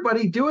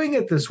everybody doing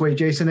it this way,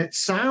 Jason? It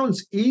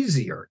sounds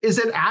easier. Is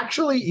it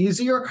actually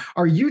easier?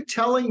 Are you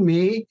telling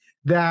me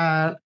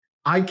that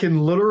I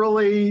can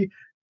literally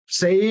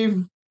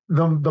save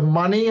the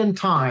money and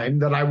time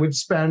that I would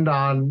spend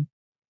on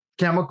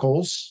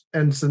chemicals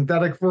and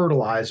synthetic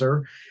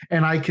fertilizer,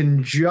 and I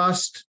can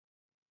just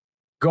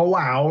go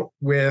out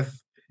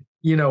with,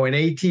 an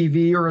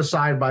ATV or a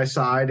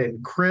side-by-side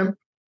and crimp?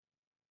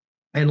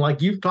 And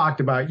like you've talked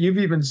about, you've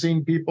even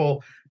seen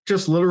people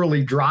just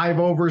literally drive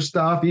over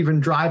stuff, even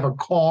drive a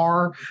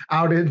car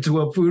out into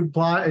a food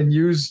plot and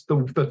use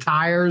the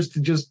tires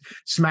to just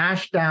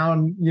smash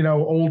down,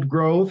 old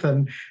growth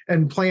and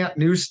plant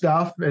new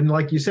stuff. And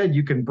like you said,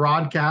 you can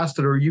broadcast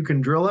it or you can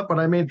drill it. But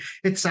I mean,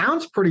 it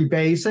sounds pretty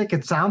basic.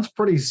 It sounds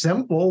pretty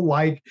simple.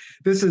 Like,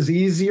 this is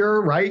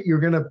easier, right? You're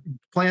going to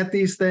plant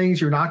these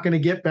things. You're not going to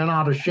get bent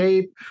out of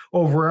shape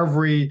over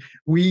every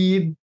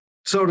weed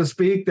so to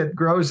speak, that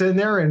grows in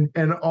there. And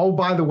oh,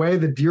 by the way,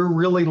 the deer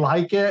really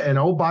like it. And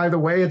oh, by the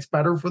way, it's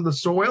better for the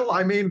soil.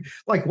 I mean,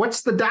 like,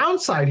 what's the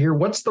downside here?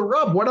 What's the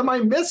rub? What am I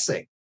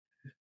missing?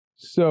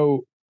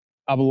 So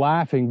I'm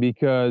laughing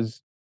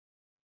because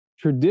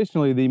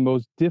traditionally the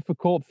most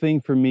difficult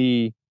thing for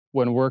me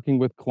when working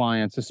with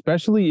clients,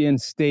 especially in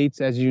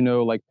states, as you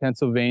know, like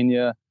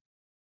Pennsylvania,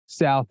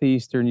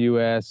 southeastern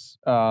US,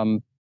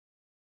 and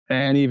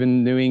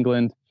even New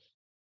England,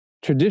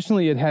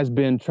 traditionally it has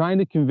been trying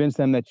to convince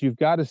them that you've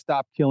got to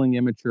stop killing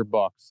immature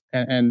bucks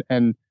and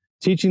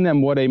teaching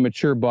them what a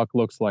mature buck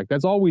looks like.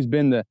 That's always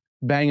been the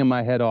banging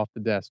my head off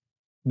the desk.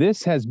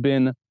 This has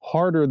been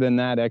harder than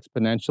that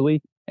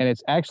exponentially, and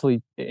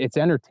it's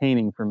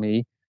entertaining for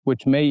me,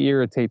 which may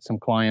irritate some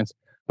clients.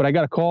 But I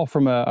got a call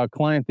from a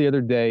client the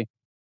other day,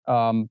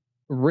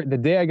 the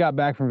day I got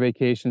back from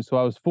vacation, so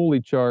I was fully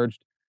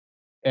charged,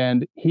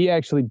 and he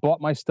actually bought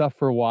my stuff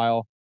for a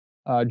while,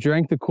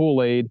 drank the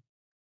Kool-Aid,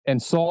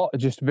 and saw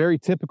just very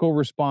typical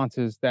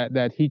responses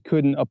that he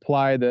couldn't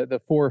apply the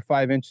 4 or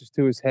 5 inches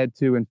to his head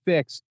to and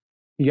fix.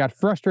 He got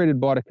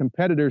frustrated, bought a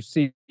competitor's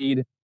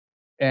seed,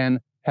 and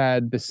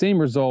had the same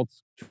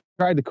results.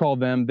 Tried to call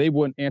them. They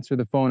wouldn't answer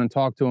the phone and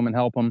talk to him and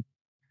help him.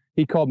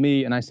 He called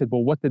me and I said,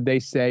 well, what did they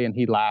say? And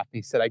he laughed.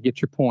 He said, I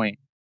get your point.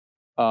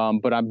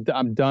 But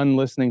I'm done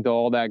listening to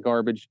all that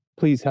garbage.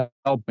 Please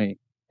help me.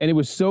 And it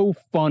was so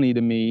funny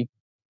to me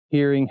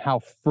hearing how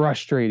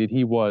frustrated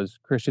he was,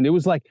 Christian. It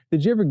was like,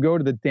 did you ever go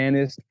to the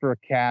dentist for a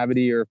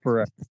cavity or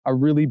for a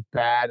really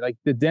bad, like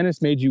the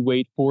dentist made you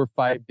wait 4 or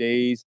 5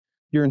 days.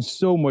 You're in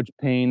so much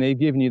pain. They've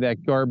given you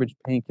that garbage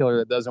painkiller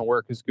that doesn't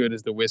work as good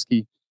as the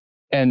whiskey.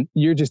 And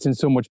you're just in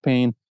so much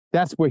pain.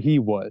 That's where he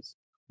was.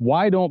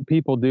 Why don't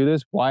people do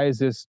this? Why is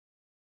this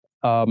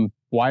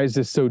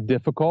so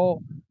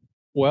difficult?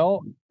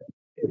 Well,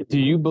 do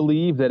you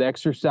believe that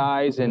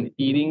exercise and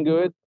eating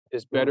good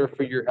is better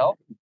for your health?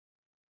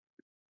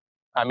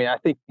 I mean, I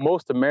think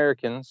most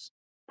Americans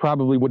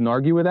probably wouldn't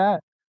argue with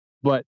that.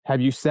 But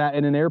have you sat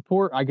in an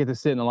airport? I get to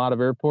sit in a lot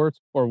of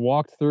airports, or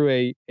walked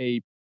through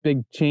a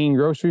big chain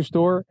grocery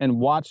store and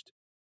watched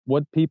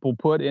what people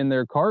put in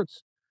their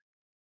carts.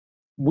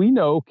 We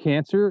know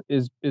cancer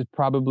is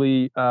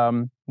probably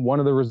one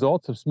of the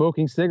results of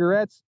smoking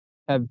cigarettes.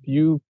 Have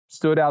you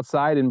stood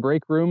outside in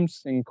break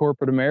rooms in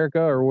corporate America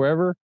or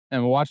wherever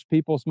and watched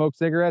people smoke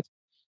cigarettes?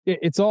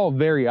 It's all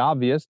very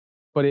obvious,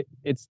 but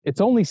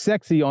it's only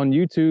sexy on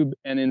YouTube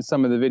and in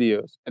some of the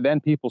videos. And then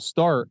people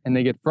start and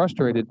they get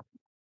frustrated.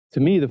 To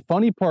me, the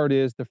funny part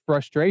is the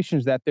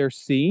frustrations that they're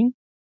seeing,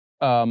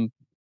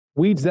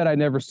 weeds that I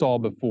never saw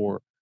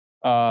before,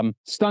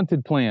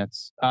 stunted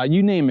plants,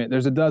 you name it.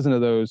 There's a dozen of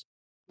those.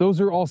 Those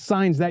are all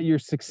signs that you're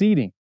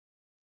succeeding.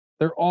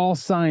 They're all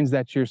signs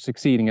that you're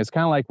succeeding. It's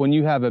kind of like when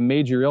you have a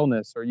major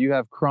illness or you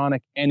have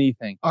chronic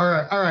anything. All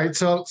right.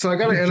 So I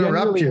got to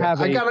interrupt you.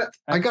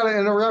 I got to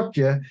interrupt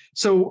you.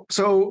 So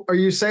are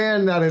you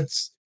saying that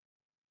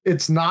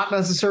it's not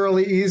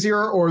necessarily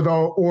easier,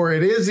 or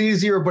it is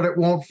easier, but it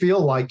won't feel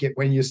like it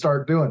when you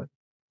start doing it?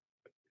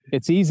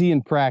 It's easy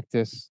in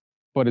practice,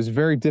 but it's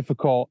very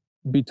difficult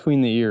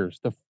between the ears.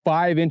 The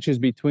 5 inches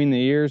between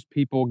the ears,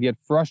 people get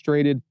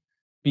frustrated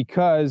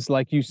because,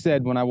 like you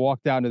said, when I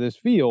walked out into this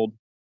field,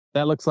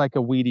 that looks like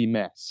a weedy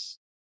mess.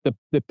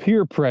 The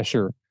peer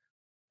pressure,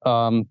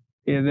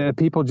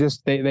 people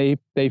just they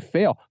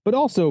fail. But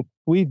also,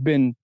 we've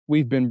been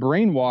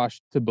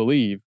brainwashed to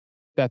believe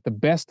that the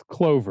best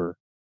clover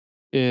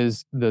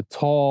is the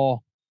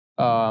tall,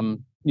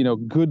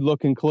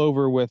 good-looking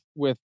clover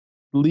with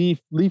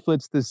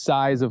leaflets the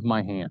size of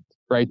my hand.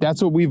 Right?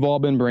 That's what we've all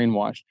been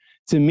brainwashed.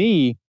 To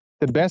me,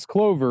 the best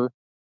clover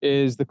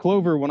is the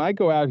clover when I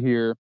go out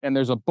here and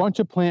there's a bunch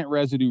of plant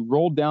residue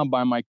rolled down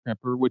by my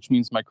crimper, which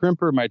means my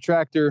crimper, my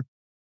tractor,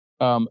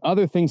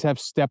 other things have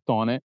stepped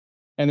on it.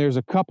 And there's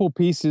a couple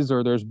pieces,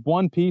 or there's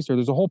one piece, or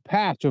there's a whole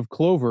patch of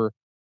clover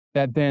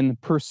that then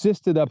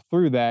persisted up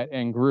through that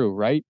and grew,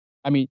 right?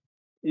 I mean,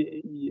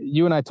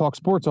 you and I talk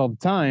sports all the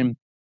time.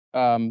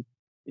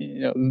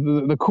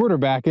 The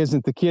quarterback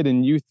isn't the kid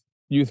in youth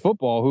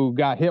football who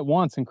got hit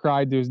once and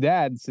cried to his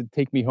dad and said,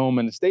 take me home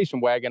in the station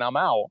wagon, I'm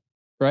out,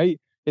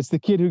 right? It's the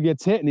kid who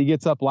gets hit and he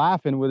gets up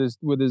laughing with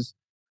his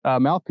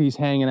mouthpiece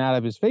hanging out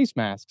of his face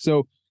mask.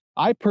 So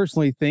I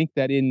personally think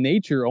that in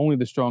nature, only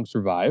the strong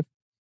survive.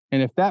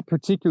 And if that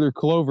particular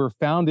clover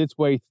found its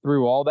way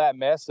through all that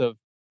mess of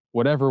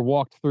whatever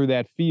walked through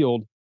that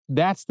field,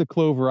 that's the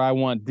clover I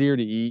want deer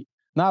to eat,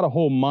 not a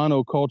whole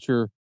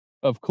monoculture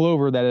of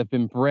clover that have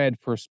been bred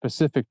for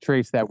specific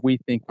traits that we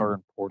think are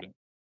important.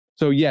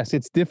 So yes,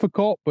 it's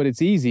difficult, but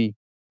it's easy.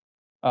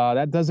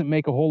 That doesn't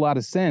make a whole lot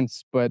of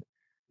sense, but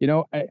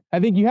I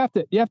think you have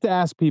to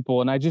ask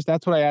people, and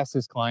that's what I asked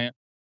this client.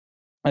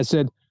 I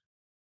said,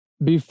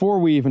 before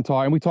we even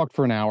talk, and we talked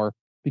for an hour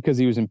because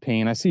he was in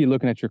pain. I see you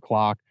looking at your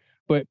clock,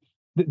 but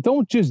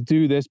don't just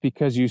do this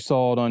because you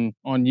saw it on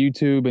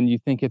YouTube and you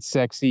think it's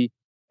sexy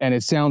and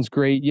it sounds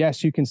great.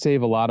 Yes, you can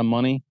save a lot of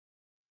money.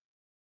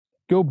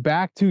 Go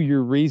back to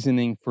your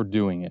reasoning for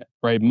doing it,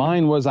 right?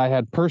 Mine was I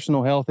had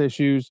personal health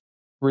issues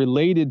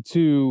related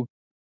to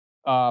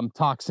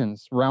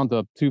toxins,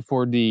 Roundup,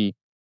 2,4-D,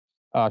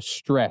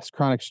 stress,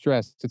 chronic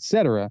stress,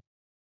 etc.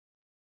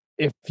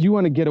 If you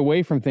want to get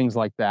away from things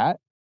like that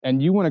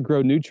and you want to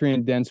grow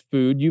nutrient dense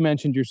food, you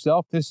mentioned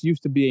yourself, this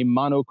used to be a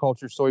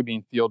monoculture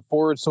soybean field,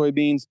 forward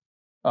soybeans.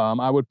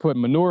 I would put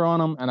manure on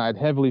them and I'd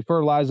heavily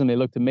fertilize them. They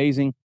looked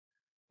amazing.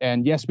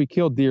 And yes, we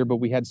killed deer, but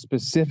we had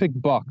specific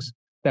bucks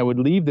that would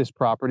leave this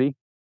property,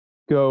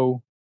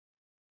 go.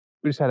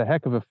 We just had a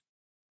heck of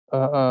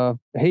a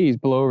haze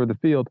blow over the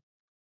field.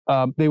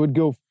 They would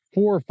go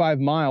 4 or 5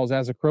 miles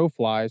as a crow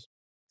flies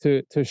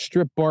to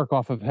strip bark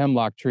off of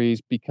hemlock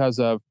trees because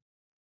of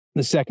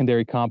the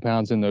secondary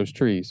compounds in those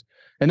trees.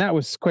 And that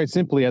was quite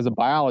simply, as a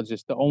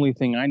biologist, the only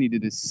thing I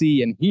needed to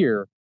see and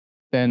hear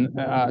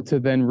to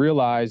then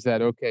realize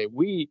that, okay,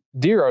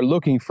 deer are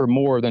looking for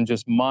more than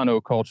just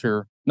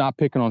monoculture, not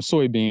picking on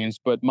soybeans,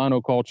 but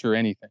monoculture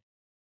anything.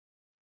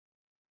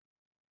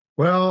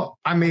 Well,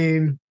 I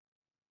mean,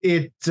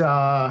 it's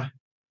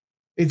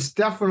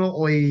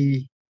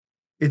definitely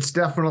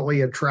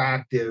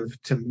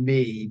attractive to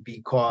me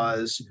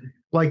because,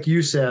 like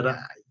you said,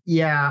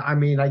 yeah, I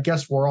mean, I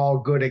guess we're all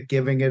good at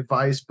giving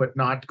advice, but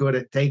not good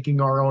at taking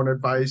our own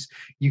advice.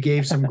 You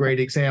gave some great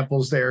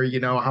examples there. You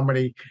know, how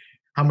many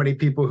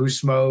people who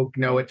smoke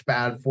know it's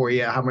bad for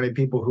you? How many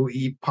people who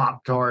eat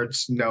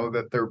Pop-Tarts know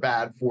that they're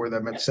bad for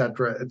them, et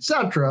cetera, et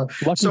cetera.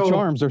 Lucky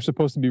Charms are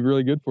supposed to be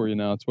really good for you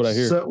now. That's what I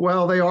hear.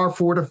 Well, they are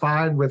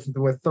fortified with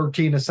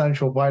 13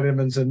 essential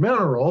vitamins and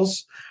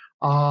minerals.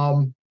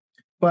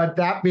 But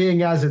that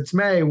being as it's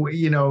may,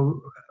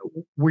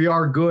 we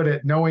are good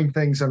at knowing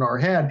things in our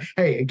head.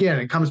 Hey, again,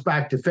 it comes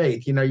back to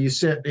faith. You know, you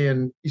sit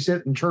in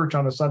church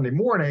on a Sunday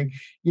morning,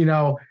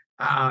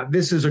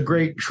 this is a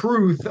great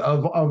truth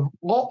of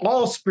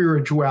all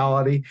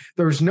spirituality.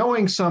 There's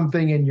knowing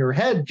something in your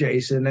head,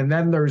 Jason, and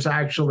then there's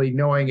actually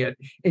knowing it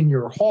in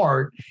your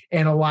heart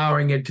and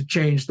allowing it to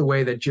change the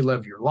way that you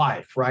live your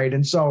life, right?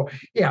 And so,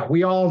 yeah,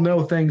 we all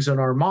know things in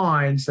our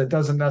minds that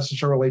doesn't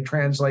necessarily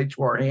translate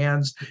to our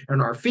hands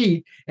and our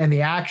feet and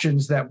the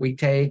actions that we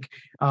take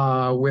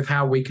with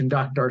how we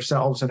conduct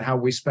ourselves and how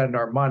we spend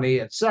our money,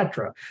 et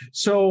cetera.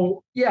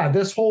 So, yeah,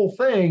 this whole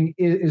thing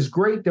is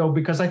great, though,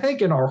 because I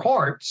think in our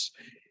hearts,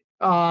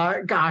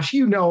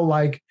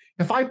 like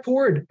if I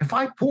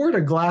poured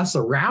a glass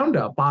of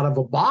Roundup out of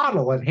a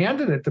bottle and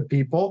handed it to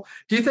people,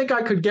 do you think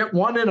I could get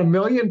 1 in a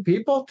million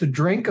people to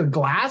drink a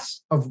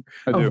glass of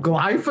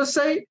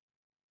glyphosate?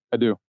 I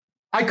do.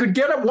 I could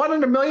get 1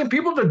 in a million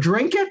people to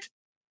drink it?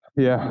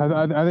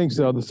 Yeah, I think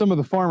so. Some of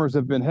the farmers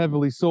have been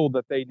heavily sold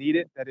that they need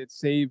it, that it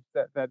saves,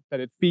 that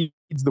it feeds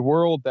the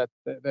world, that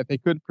they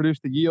couldn't produce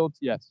the yields.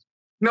 Yes.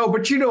 No,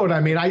 but you know what I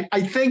mean. I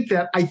think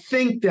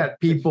that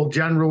people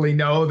generally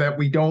know that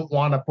we don't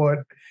want to put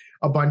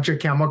a bunch of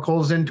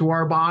chemicals into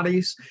our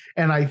bodies,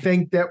 and I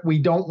think that we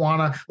don't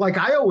want to. Like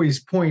I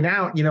always point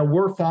out,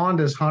 we're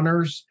fond as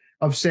hunters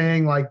of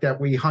saying like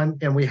that we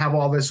hunt and we have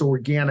all this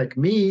organic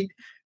meat,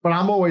 but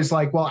I'm always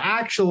like, well,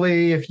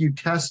 actually, if you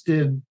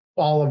tested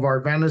all of our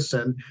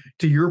venison,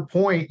 to your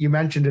point, you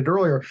mentioned it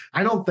earlier,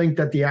 I don't think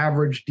that the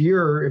average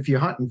deer, if you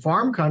hunt in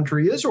farm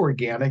country, is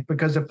organic,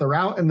 because if they're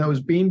out in those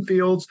bean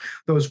fields,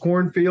 those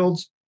corn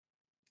fields,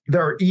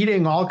 they're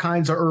eating all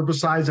kinds of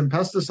herbicides and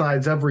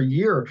pesticides every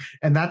year,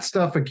 and that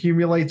stuff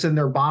accumulates in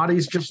their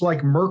bodies just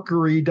like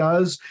mercury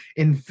does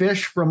in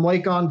fish from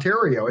Lake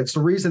Ontario. It's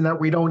the reason that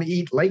we don't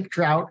eat lake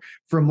trout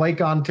from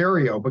Lake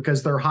Ontario,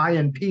 because they're high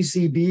in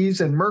PCBs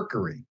and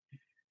mercury.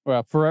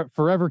 Well,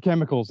 forever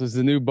chemicals is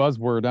the new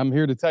buzzword. I'm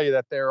here to tell you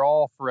that they're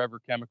all forever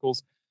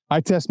chemicals.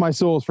 I test my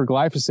soils for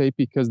glyphosate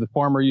because the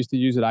farmer used to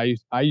use it.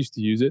 I used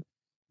to use it.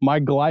 My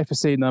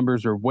glyphosate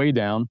numbers are way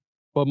down,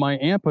 but my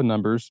AMPA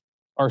numbers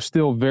are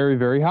still very,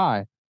 very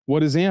high.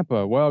 What is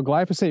AMPA? Well,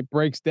 glyphosate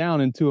breaks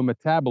down into a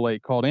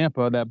metabolite called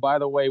AMPA that, by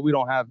the way, we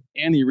don't have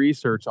any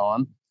research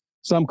on.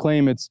 Some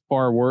claim it's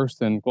far worse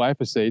than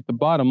glyphosate. The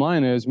bottom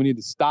line is we need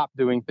to stop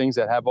doing things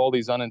that have all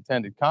these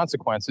unintended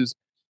consequences.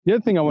 The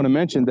other thing I want to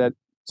mention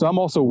so I'm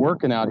also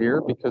working out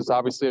here because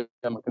obviously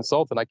I'm a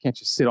consultant. I can't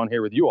just sit on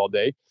here with you all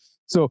day.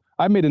 So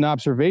I made an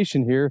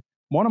observation here.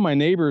 One of my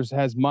neighbors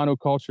has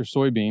monoculture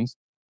soybeans.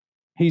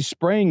 He's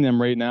spraying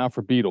them right now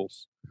for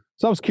beetles.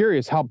 So I was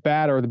curious, how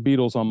bad are the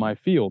beetles on my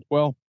field?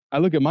 Well, I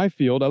look at my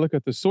field, I look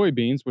at the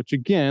soybeans, which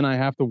again, I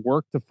have to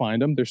work to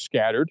find them. They're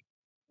scattered.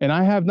 And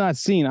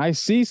I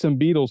see some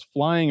beetles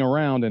flying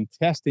around and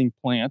testing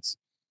plants,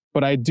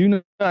 but I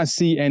do not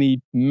see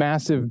any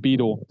massive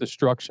beetle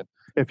destruction.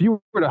 If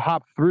you were to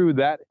hop through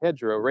that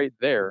hedgerow right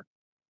there,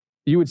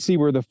 you would see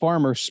where the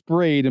farmer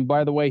sprayed. And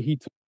by the way, he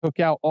took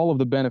out all of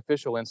the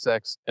beneficial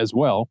insects as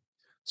well.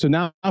 So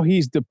now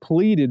he's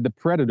depleted the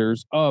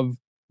predators of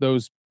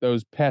those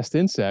pest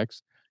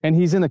insects, and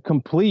he's in a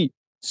complete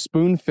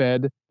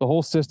spoon-fed. The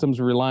whole system's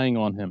relying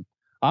on him.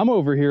 I'm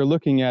over here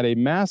looking at a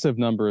massive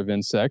number of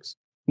insects.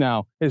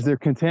 Now, is there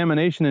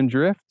contamination and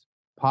drift?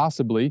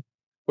 Possibly,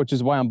 which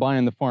is why I'm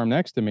buying the farm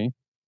next to me,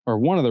 or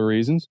one of the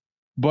reasons.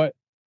 But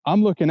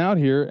I'm looking out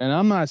here and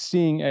I'm not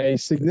seeing a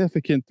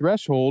significant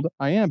threshold.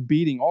 I am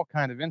beating all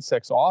kinds of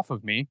insects off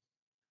of me,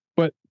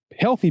 but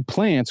healthy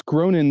plants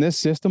grown in this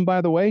system,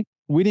 by the way,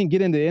 we didn't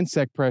get into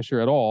insect pressure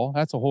at all.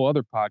 That's a whole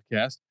other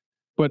podcast.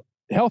 But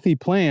healthy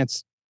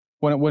plants,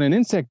 when an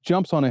insect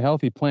jumps on a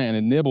healthy plant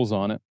and nibbles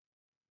on it,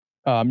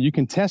 you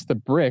can test the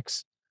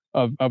bricks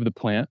of the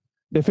plant.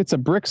 If it's a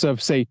bricks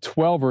of, say,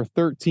 12 or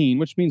 13,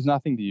 which means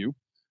nothing to you,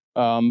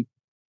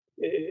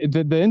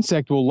 the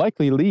insect will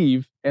likely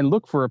leave and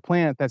look for a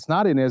plant that's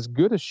not in as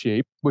good a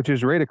shape, which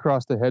is right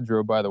across the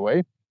hedgerow, by the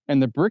way.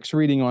 And the bricks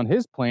reading on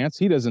his plants,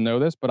 he doesn't know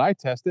this, but I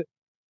test it.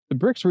 The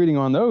bricks reading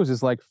on those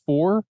is like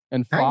 4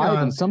 and 5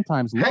 and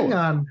sometimes lower. Hang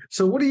on.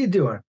 So what are you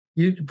doing?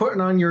 You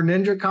putting on your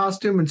ninja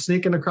costume and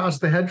sneaking across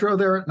the hedgerow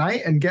there at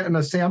night and getting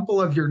a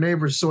sample of your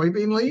neighbor's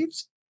soybean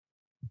leaves?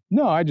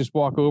 No, I just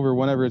walk over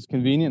whenever it's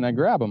convenient and I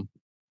grab them.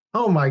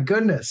 Oh my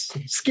goodness.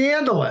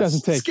 Scandalous.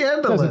 Doesn't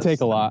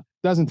take a lot.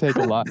 Doesn't take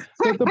a lot.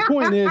 But the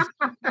point is,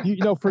 you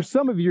know, for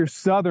some of your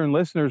southern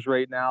listeners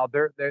right now,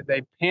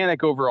 they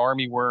panic over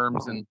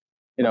armyworms, and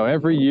you know,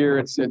 every year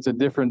it's a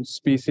different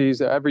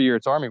species. Every year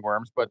it's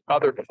armyworms, but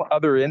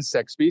other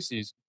insect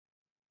species.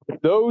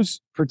 Those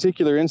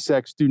particular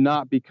insects do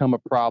not become a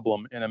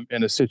problem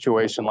in a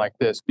situation like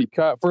this,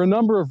 because for a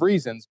number of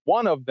reasons.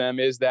 One of them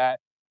is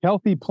that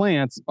healthy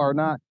plants are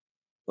not.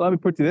 Let me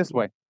put it this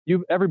way: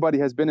 everybody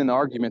has been in an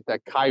argument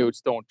that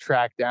coyotes don't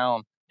track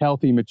down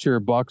healthy, mature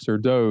bucks or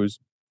does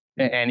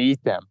and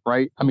eat them,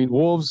 right? I mean,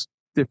 wolves,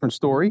 different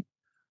story,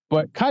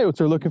 but coyotes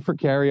are looking for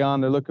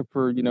carrion. They're looking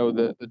for, you know,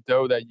 the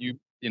doe that you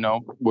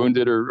know,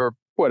 wounded or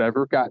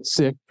whatever, got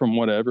sick from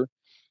whatever.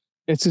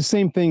 It's the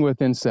same thing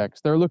with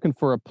insects. They're looking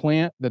for a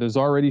plant that is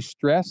already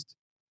stressed.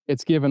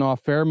 It's giving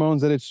off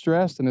pheromones that it's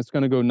stressed, and it's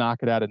going to go knock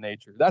it out of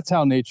nature. That's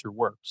how nature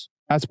works.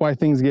 That's why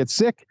things get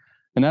sick,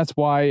 and that's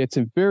why it's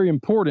very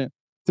important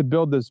to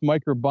build this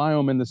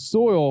microbiome in the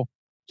soil,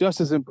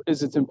 just as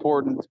it's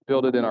important to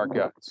build it in our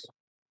guts.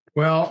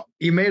 Well,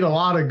 you made a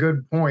lot of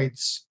good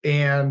points,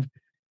 and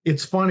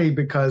it's funny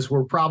because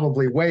we're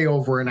probably way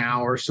over an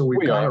hour, so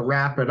we've got to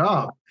wrap it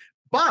up.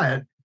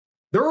 But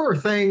there are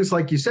things,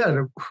 like you said,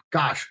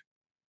 gosh,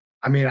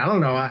 I mean, I don't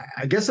know.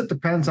 I guess it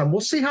depends on,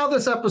 we'll see how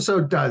this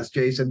episode does,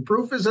 Jason.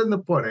 Proof is in the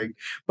pudding.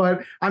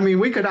 But I mean,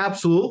 we could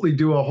absolutely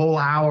do a whole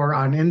hour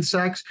on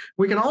insects.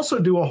 We can also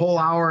do a whole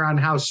hour on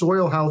how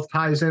soil health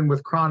ties in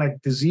with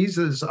chronic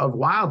diseases of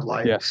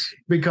wildlife. Yes.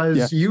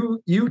 Because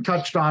you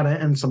touched on it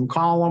in some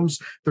columns.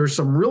 There's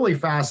some really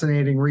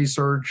fascinating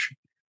research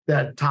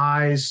that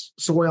ties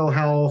soil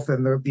health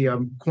and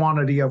the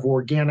quantity of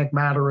organic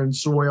matter in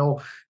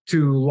soil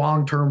to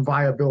long-term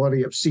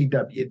viability of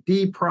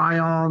CWD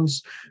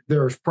prions.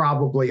 There's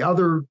probably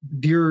other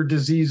deer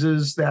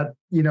diseases that,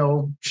 you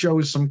know,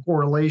 shows some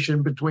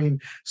correlation between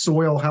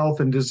soil health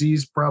and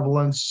disease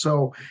prevalence.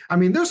 So, I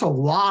mean, there's a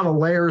lot of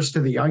layers to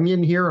the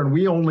onion here, and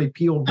we only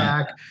peeled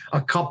back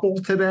a couple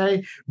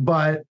today,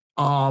 but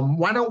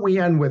why don't we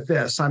end with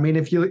this? I mean,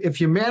 if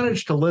you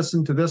manage to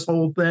listen to this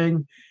whole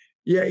thing,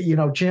 yeah, you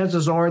know,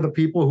 chances are the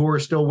people who are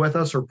still with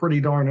us are pretty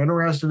darn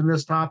interested in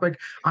this topic.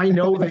 I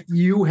know that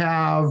you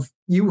have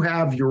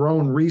your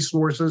own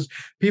resources.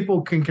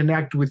 People can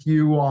connect with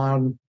you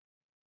on,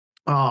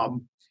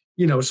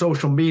 you know,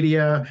 social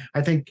media.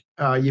 I think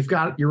you've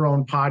got your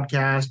own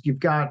podcast. You've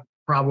got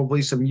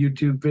probably some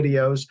YouTube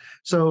videos.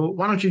 So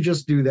why don't you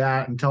just do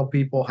that and tell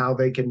people how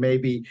they can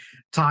maybe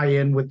tie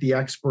in with the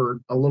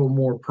expert a little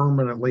more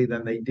permanently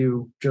than they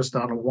do just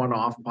on a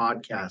one-off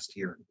podcast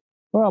here?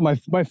 Well,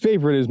 my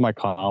favorite is my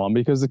column,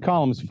 because the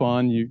column's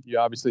fun. You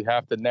obviously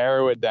have to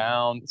narrow it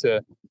down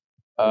to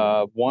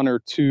one or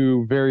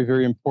two very,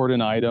 very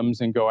important items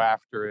and go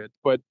after it.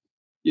 But,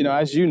 you know,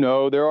 as you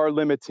know, there are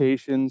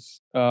limitations.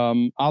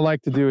 I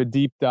like to do a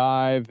deep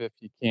dive if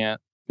you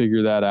can't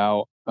figure that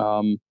out.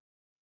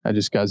 I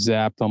just got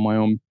zapped on my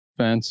own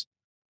fence.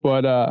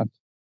 But,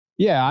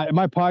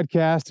 my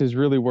podcast is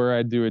really where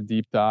I do a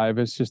deep dive.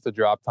 It's just a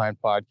Drop-Tine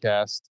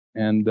podcast,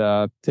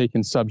 and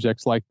taking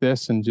subjects like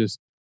this and just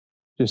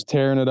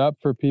tearing it up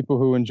for people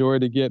who enjoy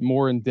to get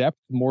more in depth,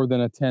 more than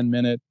a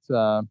 10-minute,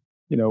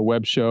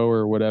 web show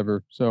or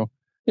whatever. So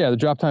yeah, the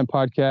Drop-Tine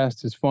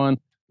podcast is fun.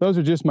 Those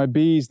are just my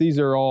bees. These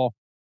are all,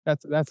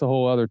 that's a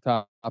whole other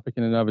topic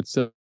in and of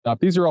itself.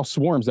 These are all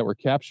swarms that were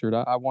captured.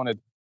 I wanted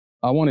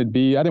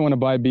bees. I didn't want to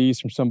buy bees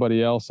from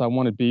somebody else. I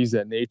wanted bees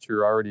that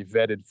nature already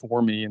vetted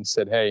for me and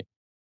said, hey,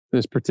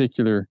 this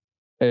particular,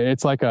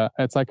 it's like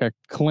a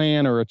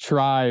clan or a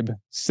tribe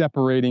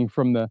separating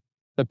from the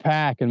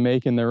pack and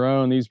making their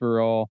own. These were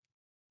all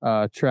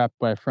trapped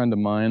by a friend of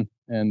mine,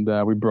 and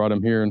we brought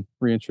them here and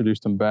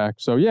reintroduced them back.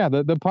 So yeah,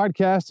 the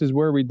podcast is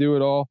where we do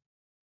it all.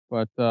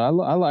 But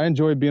I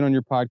enjoy being on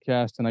your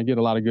podcast, and I get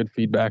a lot of good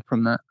feedback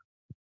from that.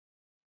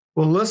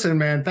 Well, listen,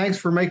 man, thanks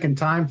for making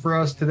time for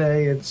us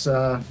today. It's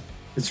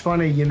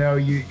funny, you know,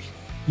 you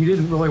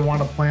didn't really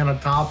want to plan a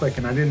topic,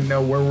 and I didn't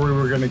know where we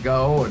were going to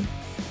go, and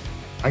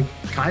I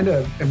kind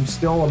of am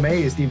still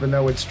amazed, even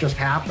though it's just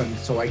happened.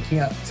 So I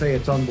can't say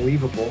it's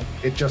unbelievable.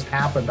 It just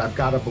happened. I've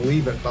got to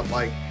believe it. But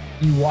like,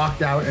 you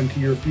walked out into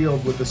your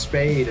field with a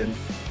spade and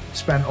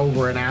spent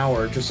over an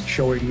hour just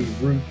showing me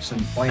roots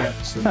and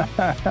plants. And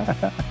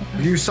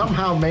you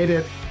somehow made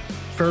it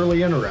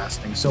fairly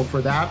interesting. So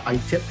for that, I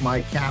tip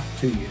my cap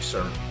to you,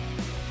 sir.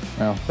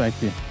 Well,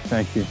 thank you.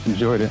 Thank you.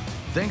 Enjoyed it.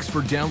 Thanks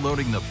for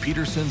downloading the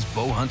Peterson's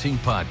Bow Hunting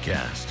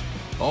Podcast.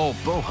 All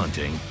bow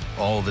hunting,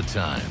 all the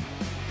time.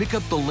 Pick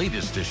up the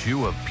latest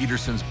issue of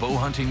Peterson's Bow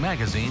Hunting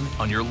Magazine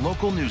on your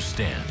local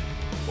newsstand.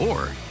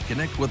 Or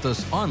connect with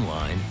us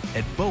online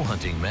at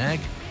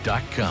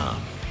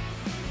bowhuntingmag.com.